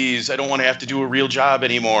 please, I don't want to have to do a real job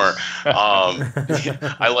anymore.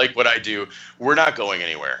 I like what I do. We're not going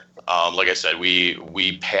anywhere. Like I said,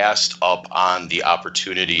 we passed up on the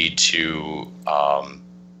opportunity to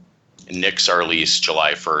nix our lease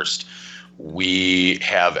July 1st. We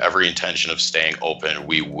have every intention of staying open.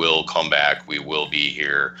 We will come back. We will be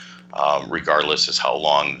here, regardless of how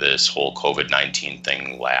long this whole COVID-19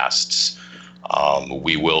 thing lasts.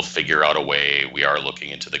 We will figure out a way. We are looking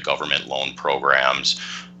into the government loan programs.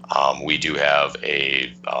 We do have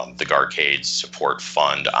the Garcade Support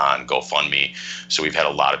Fund on GoFundMe. So we've had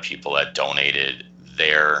a lot of people that donated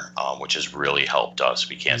there, which has really helped us.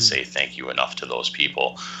 We can't say thank you enough to those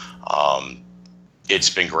people. It's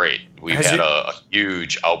been great. We've had a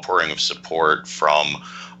huge outpouring of support from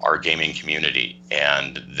our gaming community.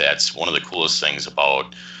 And that's one of the coolest things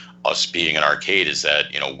about us being an arcade is that,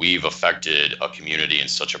 we've affected a community in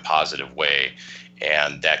such a positive way.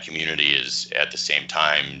 And that community is at the same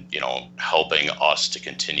time, helping us to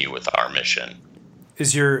continue with our mission.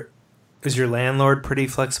 Is your landlord pretty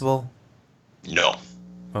flexible? No.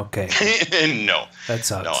 Okay. No. That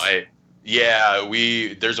sucks. No,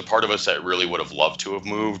 there's a part of us that really would have loved to have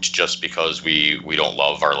moved just because we don't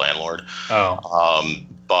love our landlord.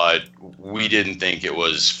 But we didn't think it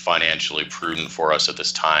was financially prudent for us at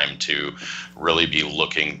this time to really be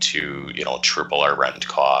looking to, triple our rent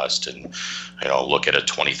cost and, look at a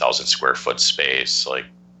 20,000 square foot space. Like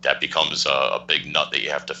that becomes a big nut that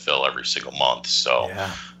you have to fill every single month. So,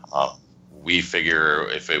 we figure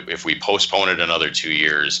if we postpone it another 2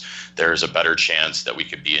 years, there's a better chance that we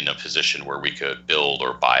could be in a position where we could build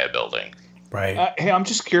or buy a building. Right. Hey, I'm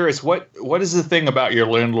just curious. What is the thing about your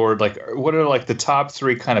landlord? Like, what are like the top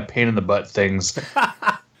 3 kind of pain in the butt things?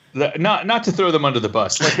 Not to throw them under the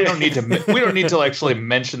bus. Like we don't need to actually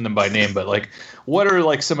mention them by name. But like, what are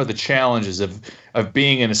like some of the challenges of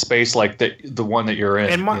being in a space like the one that you're in?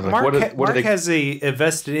 And Mark has a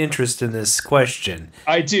vested interest in this question.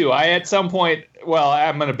 I do. At some point,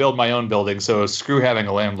 I'm going to build my own building, so screw having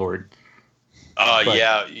a landlord.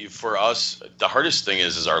 For us, the hardest thing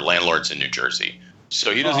is our landlord's in New Jersey.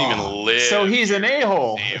 So he doesn't even live. So he's an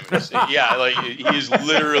a-hole. Yeah, like he's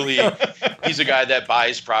literally, he's a guy that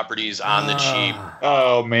buys properties on the cheap.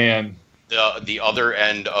 Oh, man. The other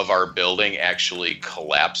end of our building actually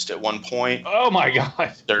collapsed at one point. Oh, my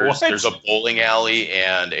God. There's a bowling alley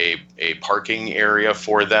and a parking area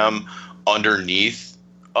for them underneath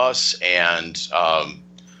us, and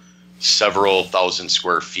several thousand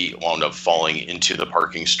square feet wound up falling into the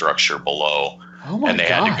parking structure below. Oh my God. And they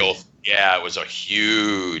had to go. Yeah, it was a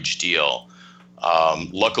huge deal.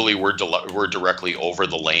 Luckily, we're directly over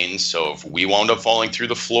the lanes, so if we wound up falling through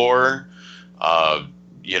the floor,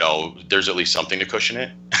 there's at least something to cushion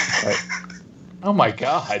it. Right. Oh my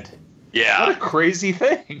God. Yeah. What a crazy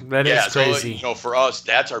thing. That is crazy. So, for us,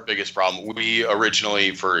 that's our biggest problem. We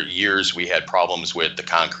originally, for years, we had problems with the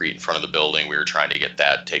concrete in front of the building. We were trying to get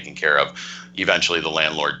that taken care of. Eventually, the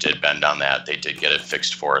landlord did bend on that. They did get it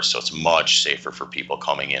fixed for us, so it's much safer for people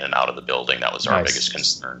coming in and out of the building. That was our biggest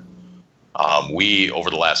concern. We, over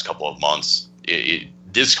the last couple of months,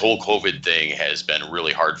 this whole COVID thing has been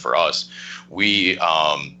really hard for us. We,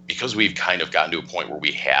 because we've kind of gotten to a point where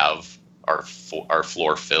we have our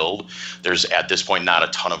floor filled, there's at this point not a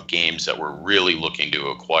ton of games that we're really looking to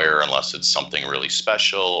acquire unless it's something really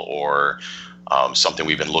special or something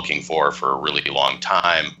we've been looking for a really long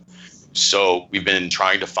time. So we've been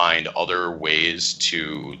trying to find other ways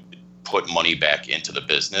to put money back into the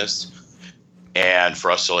business. And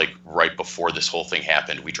for us to, like, right before this whole thing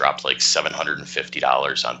happened, we dropped like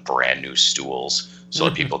 $750 on brand new stools so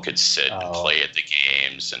that people could sit and play at the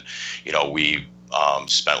games. And, you know, we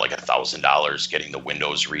spent like $1,000 getting the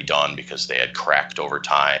windows redone because they had cracked over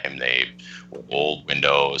time. They were old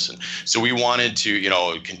windows. And so we wanted to, you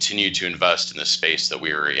know, continue to invest in the space that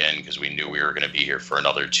we were in because we knew we were going to be here for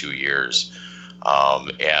another 2 years.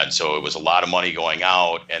 And so it was a lot of money going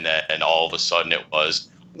out. And then all of a sudden it was,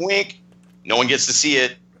 wink, no one gets to see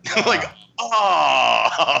it. Like,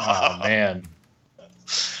 oh man.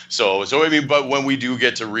 So I mean, but when we do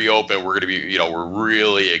get to reopen, we're going to be, you know, we're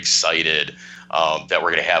really excited that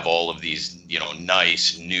we're going to have all of these, you know,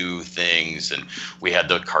 nice new things. And we had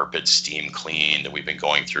the carpet steam cleaned, and we've been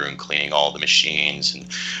going through and cleaning all the machines and,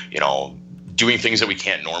 you know, doing things that we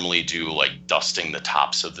can't normally do, like dusting the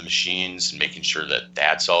tops of the machines and making sure that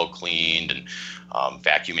that's all cleaned and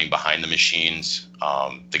vacuuming behind the machines.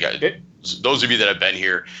 Those of you that have been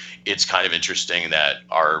here, it's kind of interesting that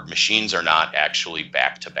our machines are not actually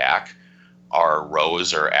back to back. Our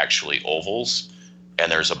rows are actually ovals,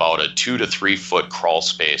 and there's about a 2 to 3 foot crawl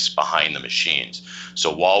space behind the machines.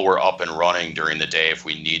 So while we're up and running during the day, if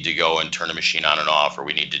we need to go and turn a machine on and off, or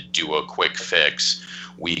we need to do a quick fix,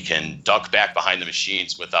 we can duck back behind the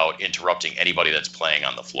machines without interrupting anybody that's playing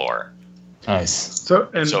on the floor. Nice.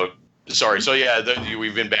 So yeah,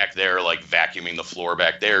 we've been back there like vacuuming the floor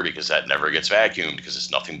back there because that never gets vacuumed because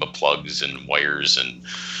it's nothing but plugs and wires and,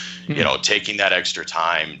 you know, taking that extra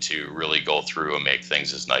time to really go through and make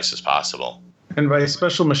things as nice as possible. And by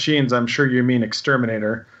special machines, I'm sure you mean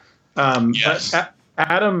Exterminator. Yes.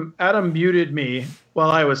 Adam muted me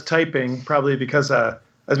while I was typing, probably because I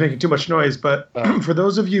was making too much noise. But for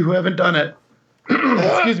those of you who haven't done it,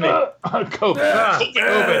 excuse me. COVID.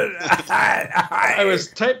 I was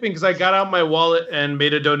typing because I got out my wallet and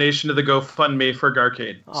made a donation to the GoFundMe for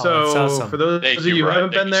Garcade. So awesome. For those of you who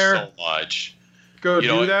haven't been there, so much. Go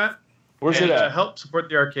do that. Where's it at? Help support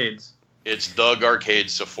the arcades. It's the Garcade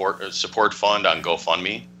support fund on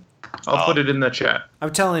GoFundMe. I'll put it in the chat.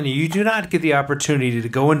 I'm telling you, you do not get the opportunity to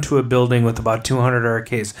go into a building with about 200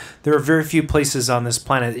 arcades. There are very few places on this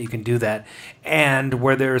planet that you can do that, and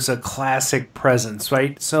where there's a classic presence,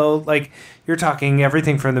 right? So, like, you're talking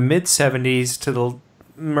everything from the mid-'70s to the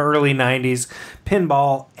early 90s,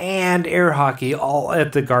 pinball and air hockey all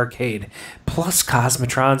at the Garcade, plus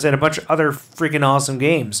Cosmotrons and a bunch of other freaking awesome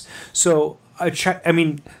games. So,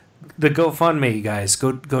 the GoFundMe, guys,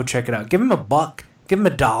 go check it out. Give them $1. Give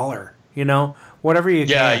them $1, you know, whatever you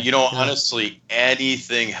can. Yeah, you know, honestly,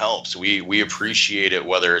 anything helps. We appreciate it,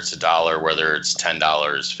 whether it's $1, whether it's $10,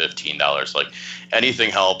 $15. Like,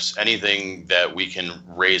 anything helps. Anything that we can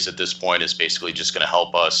raise at this point is basically just going to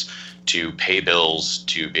help us to pay bills,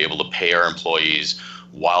 to be able to pay our employees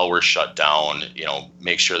while we're shut down, you know,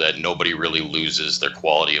 make sure that nobody really loses their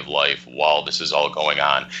quality of life while this is all going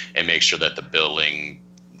on, and make sure that the building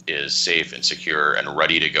is safe and secure and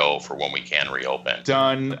ready to go for when we can reopen.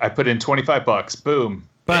 Done. I put in $25. Boom.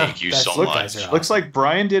 Thank you so much. Looks like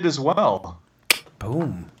Brian did as well.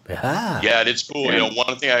 Boom. Yeah, and it's cool. You know,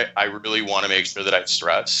 one thing I really want to make sure that I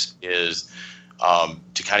stress is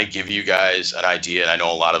to kind of give you guys an idea, and I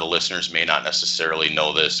know a lot of the listeners may not necessarily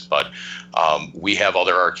know this, but we have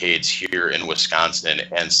other arcades here in Wisconsin,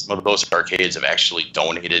 and some of those arcades have actually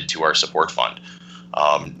donated to our support fund.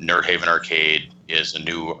 Nerd Haven Arcade is a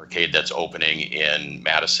new arcade that's opening in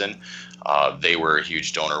Madison. They were a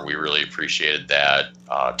huge donor. We really appreciated that.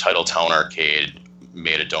 Titletown Arcade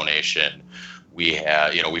made a donation. We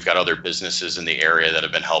have, you know, we've got other businesses in the area that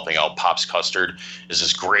have been helping out. Pop's Custard is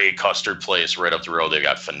this great custard place right up the road. They've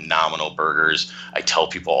got phenomenal burgers. I tell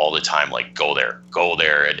people all the time, like, go there.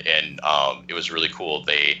 And it was really cool.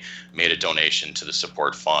 They made a donation to the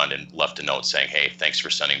support fund and left a note saying, hey, thanks for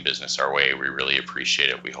sending business our way. We really appreciate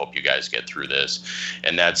it. We hope you guys get through this.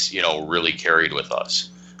 And that's, you know, really carried with us.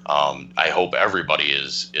 I hope everybody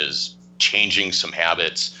is changing some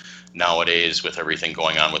habits nowadays with everything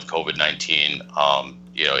going on with COVID-19.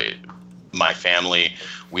 You know, my family,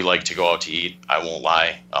 we like to go out to eat. I won't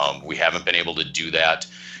lie. We haven't been able to do that.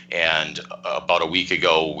 And about a week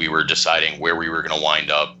ago, we were deciding where we were going to wind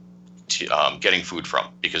up getting food from,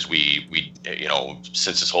 because we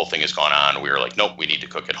since this whole thing has gone on, we were like, nope, we need to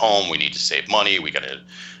cook at home. We need to save money. We got to,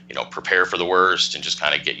 prepare for the worst and just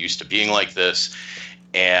kind of get used to being like this.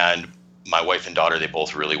 And my wife and daughter, they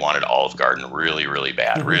both really wanted Olive Garden really, really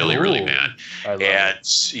bad, really, really bad. And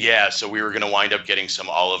yeah, so we were going to wind up getting some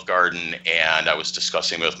Olive Garden, and I was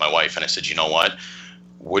discussing with my wife, and I said, you know what?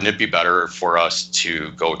 Wouldn't it be better for us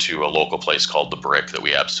to go to a local place called The Brick that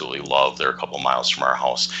we absolutely love? They're a couple miles from our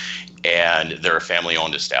house, and they're a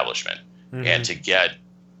family-owned establishment. And to get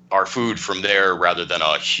our food from there rather than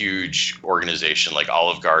a huge organization like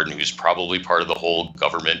Olive Garden, who's probably part of the whole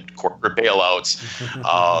government corporate bailouts,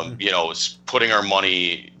 is putting our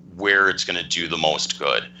money where it's going to do the most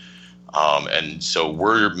good. And so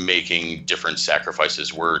we're making different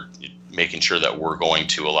sacrifices. We're making sure that we're going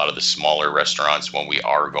to a lot of the smaller restaurants when we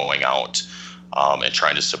are going out, and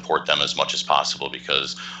trying to support them as much as possible,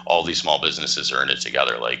 because all these small businesses are in it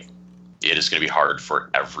together. Like, it is going to be hard for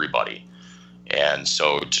everybody. And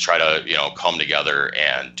so to try to, come together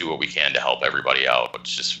and do what we can to help everybody out,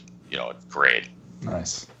 it's just, great.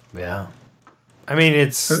 Nice. Yeah. I mean,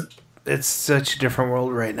 it's such a different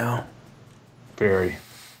world right now. Very.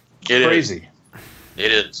 Crazy.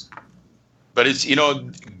 It is. But it's,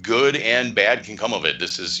 good and bad can come of it.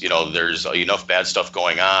 This is, there's enough bad stuff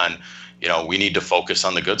going on. We need to focus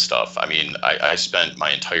on the good stuff. I mean, I spent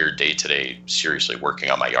my entire day today seriously working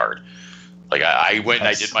on my yard. Like, I went and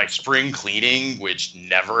I did my spring cleaning, which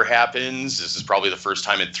never happens. This is probably the first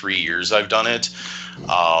time in 3 years I've done it.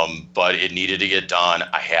 But it needed to get done.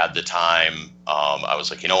 I had the time. I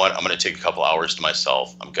was like, you know what? I'm going to take a couple hours to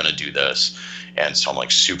myself. I'm going to do this. And so I'm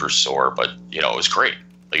like super sore, but it was great.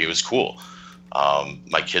 Like, it was cool.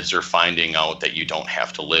 My kids are finding out that you don't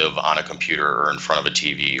have to live on a computer or in front of a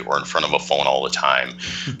TV or in front of a phone all the time.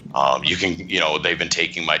 You can, they've been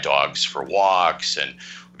taking my dogs for walks, and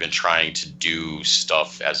we've been trying to do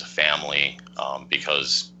stuff as a family,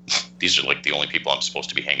 because these are like the only people I'm supposed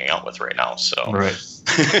to be hanging out with right now. So, right.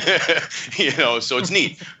 So it's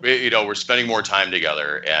neat. We're spending more time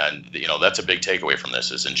together, and, that's a big takeaway from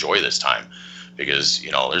this is enjoy this time, because,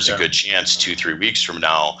 there's a good chance 2-3 weeks from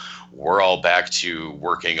now, we're all back to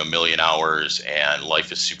working 1 million hours and life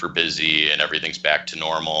is super busy and everything's back to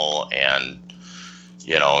normal. And,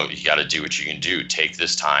 you got to do what you can do. Take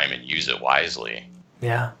this time and use it wisely.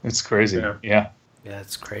 Yeah. It's crazy. Yeah. Yeah,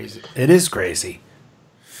 it's crazy. It is crazy.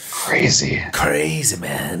 Crazy,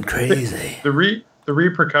 man. Crazy. The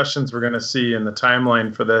repercussions we're going to see in the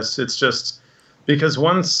timeline for this, it's just because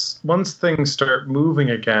once things start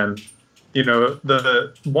moving again, people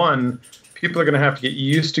are going to have to get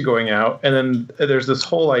used to going out. And then there's this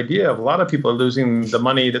whole idea of a lot of people are losing the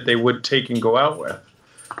money that they would take and go out with.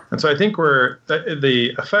 And so I think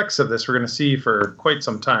the effects of this we're going to see for quite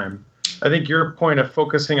some time. I think your point of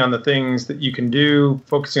focusing on the things that you can do,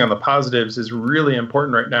 focusing on the positives, is really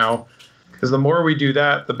important right now, because the more we do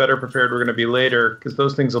that, the better prepared we're going to be later, because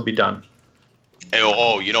those things will be done.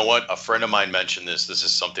 And, you know what? A friend of mine mentioned this. This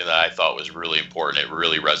is something that I thought was really important. It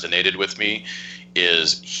really resonated with me.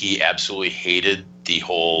 Is he absolutely hated the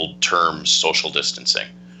whole term social distancing.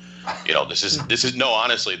 This is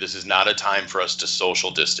honestly, this is not a time for us to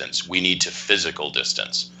social distance. We need to physical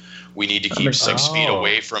distance. We need to keep 6 feet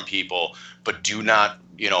away from people, but do not,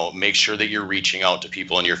 make sure that you're reaching out to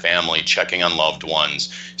people in your family, checking on loved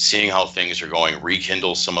ones, seeing how things are going,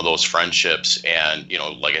 rekindle some of those friendships, and,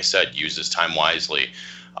 like I said, use this time wisely.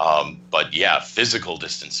 But yeah, physical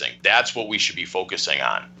distancing, that's what we should be focusing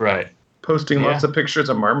on. Right. Posting lots of pictures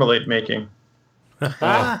of marmalade making.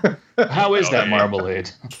 How is that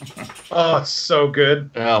marmalade? Oh, it's so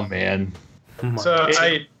good. Oh, man. So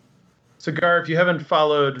Gar, if you haven't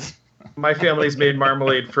followed, my family's made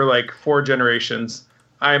marmalade for like 4 generations.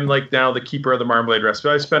 I'm like now the keeper of the marmalade recipe.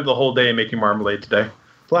 I spent the whole day making marmalade today.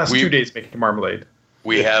 The last 2 days making marmalade.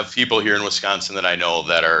 We have people here in Wisconsin that I know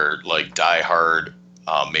that are like diehard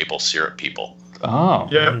maple syrup people. Oh.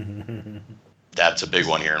 Yeah. That's a big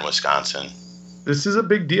one here in Wisconsin. This is a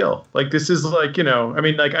big deal. Like, this is like,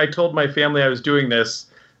 I told my family I was doing this,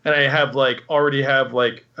 and I have already have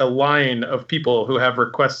a line of people who have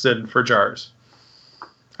requested for jars.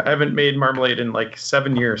 I haven't made marmalade in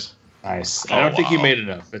 7 years. Nice. I don't think you made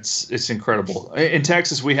enough. It's incredible. In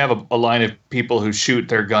Texas, we have a line of people who shoot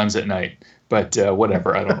their guns at night. But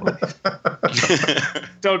whatever. I don't really.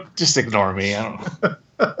 Don't just ignore me. I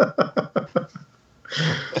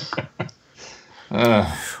don't know.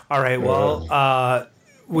 All right. Well,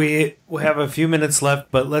 we have a few minutes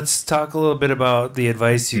left, but let's talk a little bit about the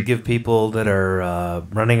advice you give people that are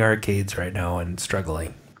running arcades right now and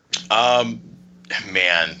struggling.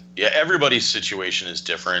 Man, yeah, everybody's situation is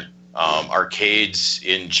different. Arcades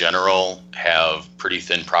in general have pretty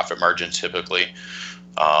thin profit margins typically.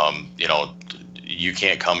 You know, you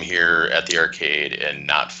can't come here at the arcade and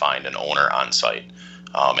not find an owner on site.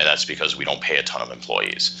 And that's because we don't pay a ton of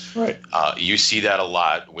employees. Right. You see that a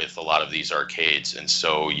lot with a lot of these arcades. And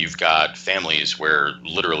so you've got families where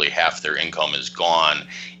literally half their income is gone.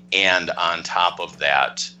 And on top of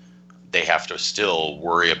that, they have to still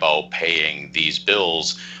worry about paying these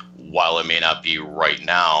bills. While it may not be right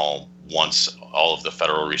now, once all of the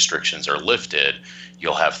federal restrictions are lifted,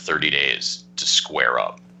 you'll have 30 days to square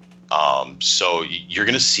up. So you're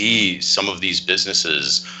going to see some of these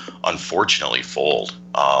businesses unfortunately fold,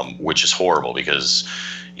 which is horrible because,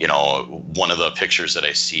 you know, one of the pictures that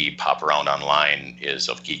I see pop around online is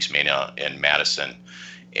of Geeks Mania in Madison.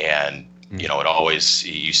 And, you know, it always,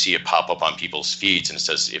 you see it pop up on people's feeds and it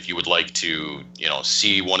says, if you would like to, you know,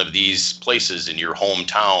 see one of these places in your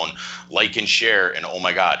hometown, like and share. And oh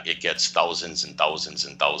my God, it gets thousands and thousands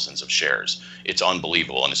and thousands of shares. It's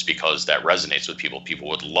unbelievable. And it's because that resonates with people. People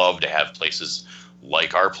would love to have places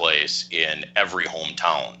like our place in every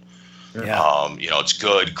hometown. Yeah. You know, it's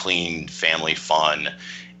good, clean, family fun.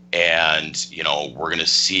 And, you know, we're going to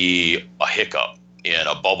see a hiccup in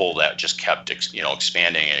a bubble that just kept, you know,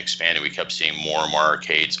 expanding and expanding. We kept seeing more and more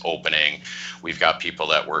arcades opening. We've got people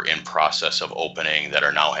that were in process of opening that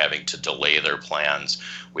are now having to delay their plans.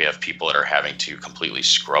 We have people that are having to completely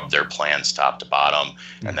scrub their plans top to bottom.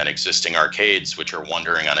 And then existing arcades, which are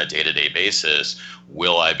wondering on a day-to-day basis,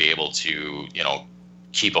 will I be able to, you know,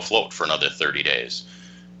 keep afloat for another 30 days?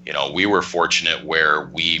 You know, we were fortunate where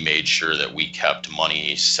we made sure that we kept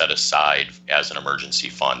money set aside as an emergency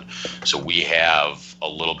fund. So we have a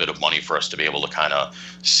little bit of money for us to be able to kind of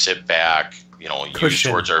sit back, you know, use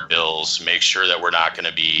towards our bills, make sure that we're not going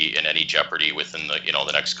to be in any jeopardy within the, you know,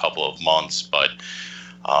 the next couple of months. But,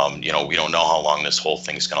 you know, we don't know how long this whole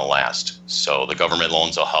thing's going to last. So the government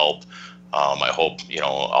loans will help. I hope, you know,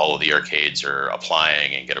 all of the arcades are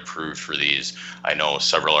applying and get approved for these. I know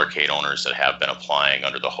several arcade owners that have been applying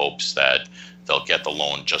under the hopes that they'll get the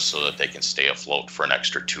loan just so that they can stay afloat for an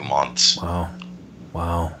extra 2 months.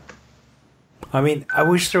 Wow. I mean, I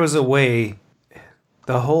wish there was a way.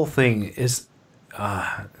 The whole thing is,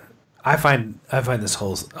 I find this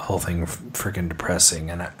whole thing freaking depressing,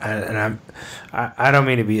 and I don't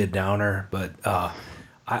mean to be a downer, but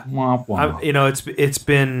you know, it's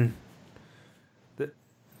been.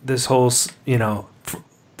 This whole, you know,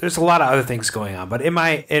 there's a lot of other things going on, but in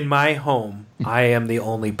my home, I am the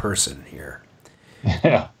only person here.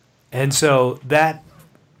 Yeah. And so that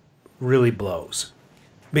really blows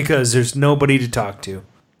because there's nobody to talk to.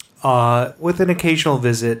 With an occasional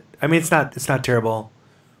visit, I mean, it's not terrible.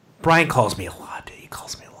 Brian calls me a lot. He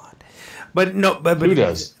calls me a lot. But no, but who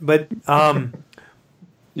does? But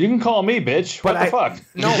you can call me, bitch. What the fuck?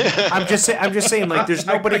 No, I'm just saying, like, there's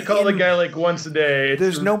nobody. I call the guy like once a day.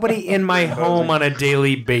 There's nobody in my home on a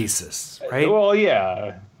daily basis, right? Well,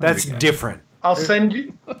 yeah, that's different. I'll send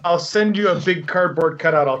you a big cardboard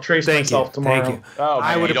cutout. I'll trace myself tomorrow. Thank you. Oh,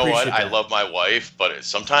 I would. You know what? That. I love my wife, but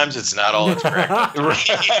sometimes it's not all it's cracked.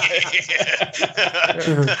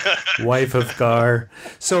 Wife of Gar.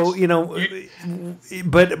 So, you know,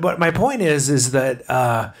 but my point is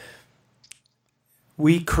that.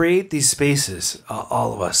 We create these spaces,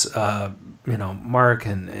 all of us, you know, Mark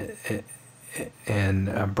and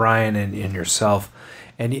Brian and yourself,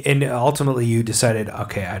 and ultimately you decided,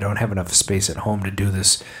 okay, I don't have enough space at home to do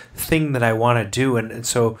this thing that I want to do, and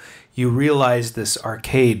so you realize this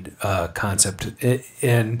arcade concept,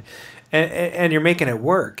 and you're making it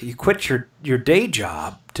work. You quit your day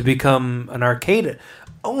job to become an arcade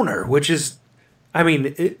owner, which is, I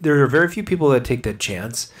mean, there are very few people that take that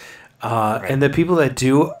chance. Right. And the people that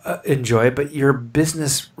do enjoy it, but your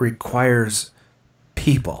business requires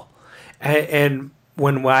people. And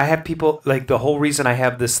when I have people, like the whole reason I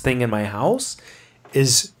have this thing in my house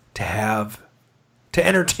is to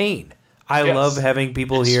entertain. I love having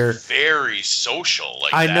people here. It's very social.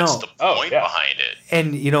 Like I that's know. the point behind it.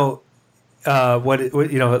 And you know, what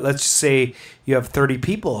you know, let's say you have 30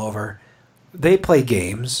 people over, they play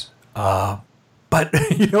games, but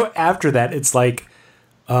you know, after that it's like,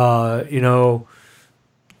 you know,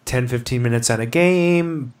 10, 15 minutes on a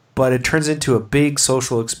game, but it turns into a big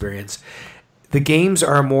social experience. The games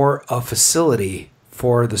are more a facility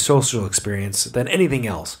for the social experience than anything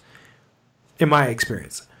else, in my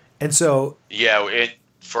experience. And so... Yeah,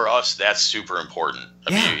 for us, that's super important.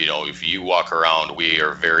 I mean, you know, if you walk around, we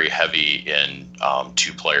are very heavy in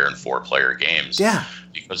 2-player and 4-player games. Yeah.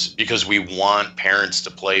 Because we want parents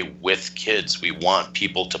to play with kids. We want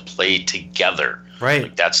people to play together. Right.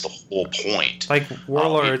 Like, that's the whole point. Like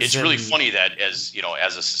Warlords. It's really funny that as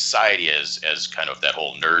a society, as kind of that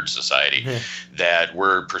whole nerd society, that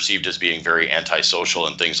we're perceived as being very antisocial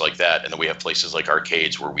and things like that. And then we have places like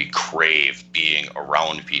arcades where we crave being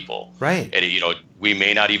around people. Right. And, you know, we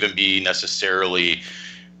may not even be necessarily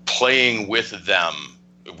playing with them.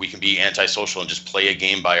 We can be antisocial and just play a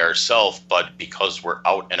game by ourselves, but because we're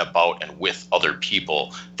out and about and with other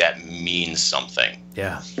people, that means something.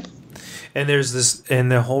 Yeah. And there's this, and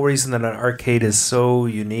the whole reason that an arcade is so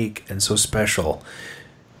unique and so special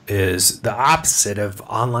is the opposite of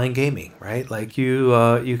online gaming, right? Like you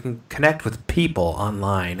can connect with people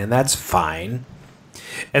online, and that's fine,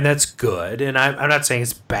 and that's good. And I'm not saying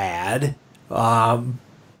it's bad,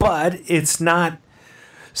 but it's not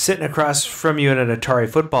sitting across from you in an Atari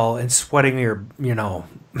football and sweating your, you know,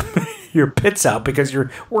 your pits out because you're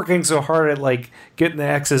working so hard at like getting the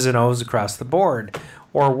X's and O's across the board.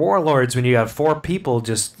 Or Warlords when you have 4 people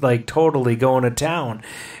just like totally going to town.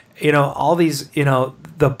 You know, all these, you know,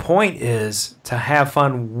 the point is to have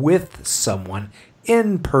fun with someone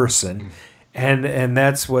in person. And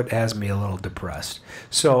that's what has me a little depressed.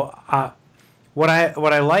 So what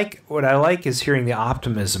I like is hearing the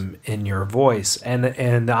optimism in your voice, and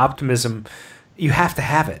the optimism, you have to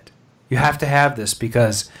have it. You have to have this,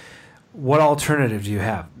 because what alternative do you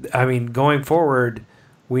have? I mean, going forward,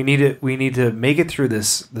 we need to make it through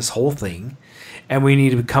this whole thing, and we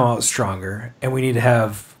need to come out stronger, and we need to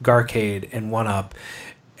have Garcade and 1UP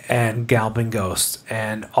and Galloping Ghost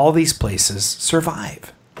and all these places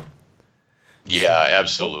survive. Yeah,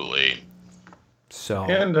 absolutely. So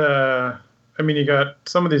and I mean, you got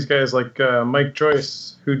some of these guys like Mike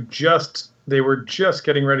Joyce, who they were just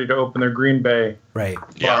getting ready to open their Green Bay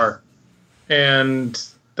bar, and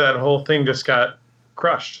that whole thing just got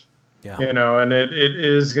crushed. Yeah. You know, and it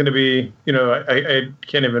is going to be, you know, I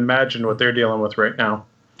can't even imagine what they're dealing with right now.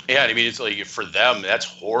 Yeah, I mean, it's like for them, that's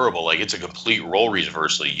horrible. Like, it's a complete role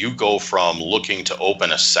reversal. You go from looking to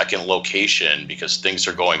open a second location because things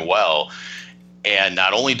are going well, and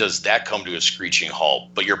not only does that come to a screeching halt,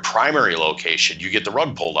 but your primary location, you get the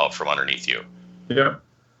rug pulled out from underneath you. Yeah.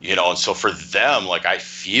 You know, and so for them, like, I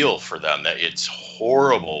feel for them that it's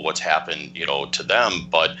horrible what's happened, you know, to them.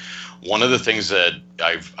 But one of the things that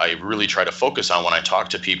I really try to focus on when I talk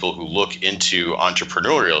to people who look into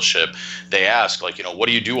entrepreneurship, they ask, like, you know, what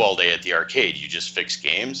do you do all day at the arcade? You just fix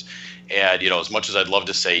games? And, you know, as much as I'd love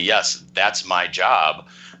to say, yes, that's my job,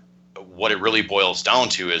 what it really boils down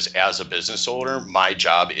to is, as a business owner, my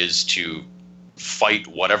job is to fight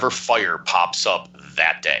whatever fire pops up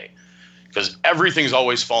that day. Because everything's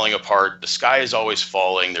always falling apart. The sky is always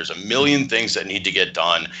falling. There's a million things that need to get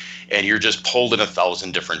done, and you're just pulled in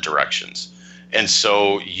 1,000 different directions. And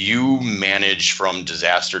so you manage from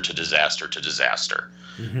disaster to disaster to disaster.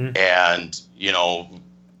 Mm-hmm. And, you know,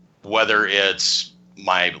 whether it's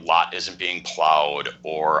my lot isn't being plowed,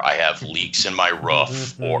 or I have leaks in my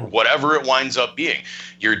roof, or whatever it winds up being,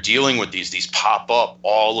 you're dealing with these pop up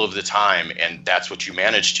all of the time, and that's what you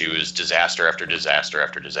manage to, is disaster after disaster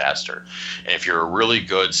after disaster. And if you're a really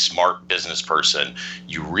good, smart business person,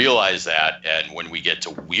 you realize that, and when we get to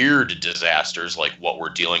weird disasters like what we're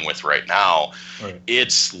dealing with right now,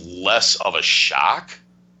 it's less of a shock.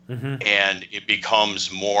 Mm-hmm. And it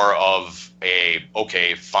becomes more of a,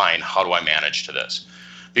 okay, fine, how do I manage to this?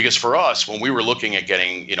 Because for us, when we were looking at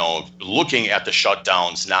looking at the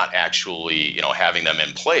shutdowns, not actually, you know, having them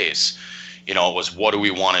in place, you know, it was, what do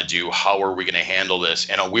we want to do? How are we going to handle this?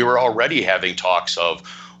 And we were already having talks of,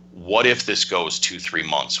 what if this goes 2-3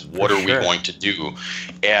 months? What are we going to do?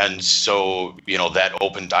 And so, you know, that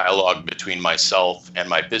open dialogue between myself and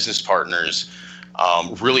my business partners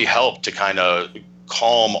really helped to kind of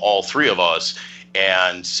calm all three of us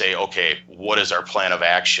and say, okay, what is our plan of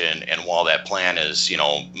action? And while that plan is, you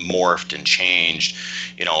know, morphed and changed,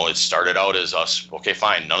 you know, it started out as us, okay,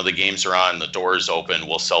 fine, none of the games are on, the doors open,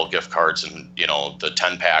 we'll sell gift cards and, you know, the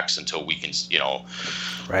 10 packs until we can, you know,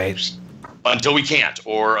 until we can't,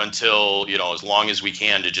 or until, you know, as long as we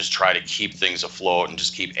can, to just try to keep things afloat and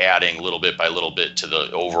just keep adding little bit by little bit to the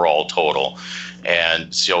overall total.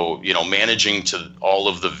 And so, you know, managing to all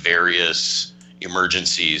of the various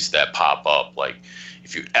emergencies that pop up. Like,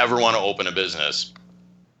 if you ever want to open a business,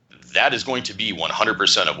 that is going to be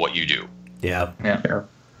 100% of what you do. Yeah.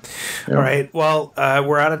 All right. Well,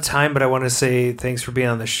 we're out of time, but I want to say thanks for being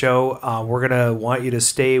on the show. We're going to want you to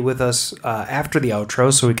stay with us after the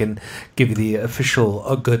outro so we can give you the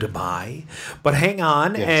official goodbye. But hang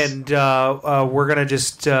on, and we're going to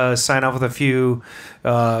just sign off with a few,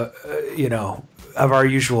 of our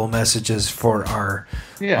usual messages for our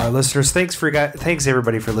listeners. Thanks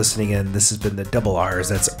everybody for listening in. This has been the Double R's.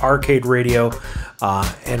 That's Arcade Radio,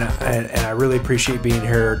 and I really appreciate being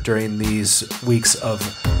here during these weeks of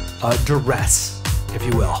duress, if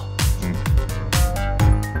you will.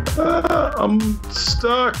 I'm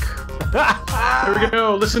stuck. There we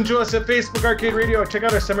go. Listen to us at Facebook Arcade Radio. Check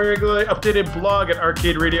out our semi-regularly updated blog at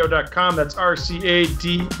arcaderadio.com. That's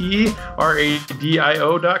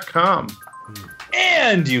RCADERADIO.com.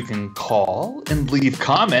 And you can call and leave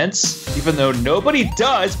comments, even though nobody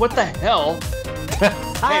does. What the hell?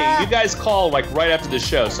 Hey, you guys call like right after the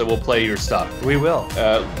show, so we'll play your stuff. We will.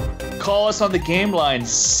 Call us on the game line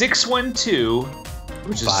 612,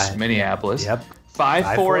 which is Minneapolis. Yep.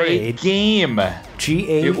 548-GAME.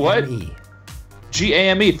 GAME. What?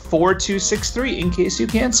 GAME 4263 in case you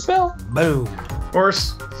can't spell. Boom. Or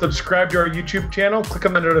subscribe to our YouTube channel. Click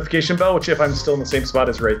on the notification bell, which if I'm still in the same spot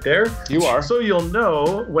is right there. You are. So you'll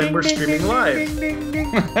know when we're streaming live.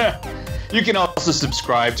 You can also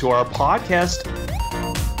subscribe to our podcast.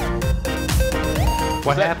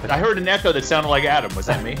 What happened? I heard an echo that sounded like Adam. Was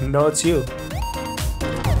that me? No, it's you.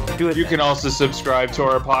 Do it. You can also subscribe to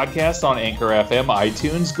our podcast on Anchor FM,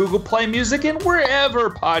 iTunes, Google Play Music, and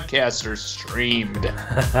wherever podcasts are streamed.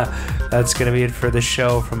 That's going to be it for the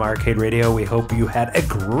show from Arcade Radio. We hope you had a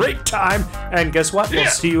great time. And guess what? We'll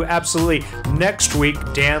see you absolutely next week.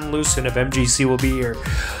 Dan Lucen of MGC will be here.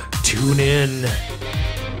 Tune in.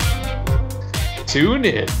 Tune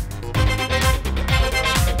in.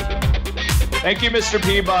 Thank you, Mr.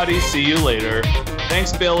 Peabody. See you later.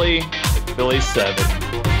 Thanks, Billy. Billy7.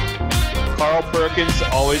 Carl Perkins,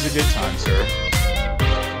 always a good time, sir.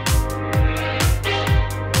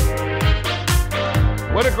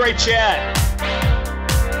 What a great chat.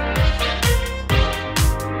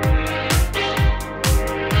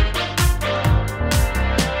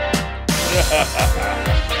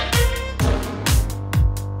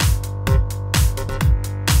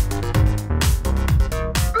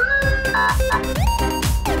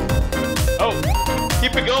 Oh,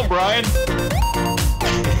 keep it going, Brian.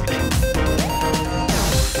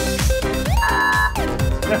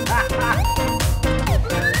 Ha ha!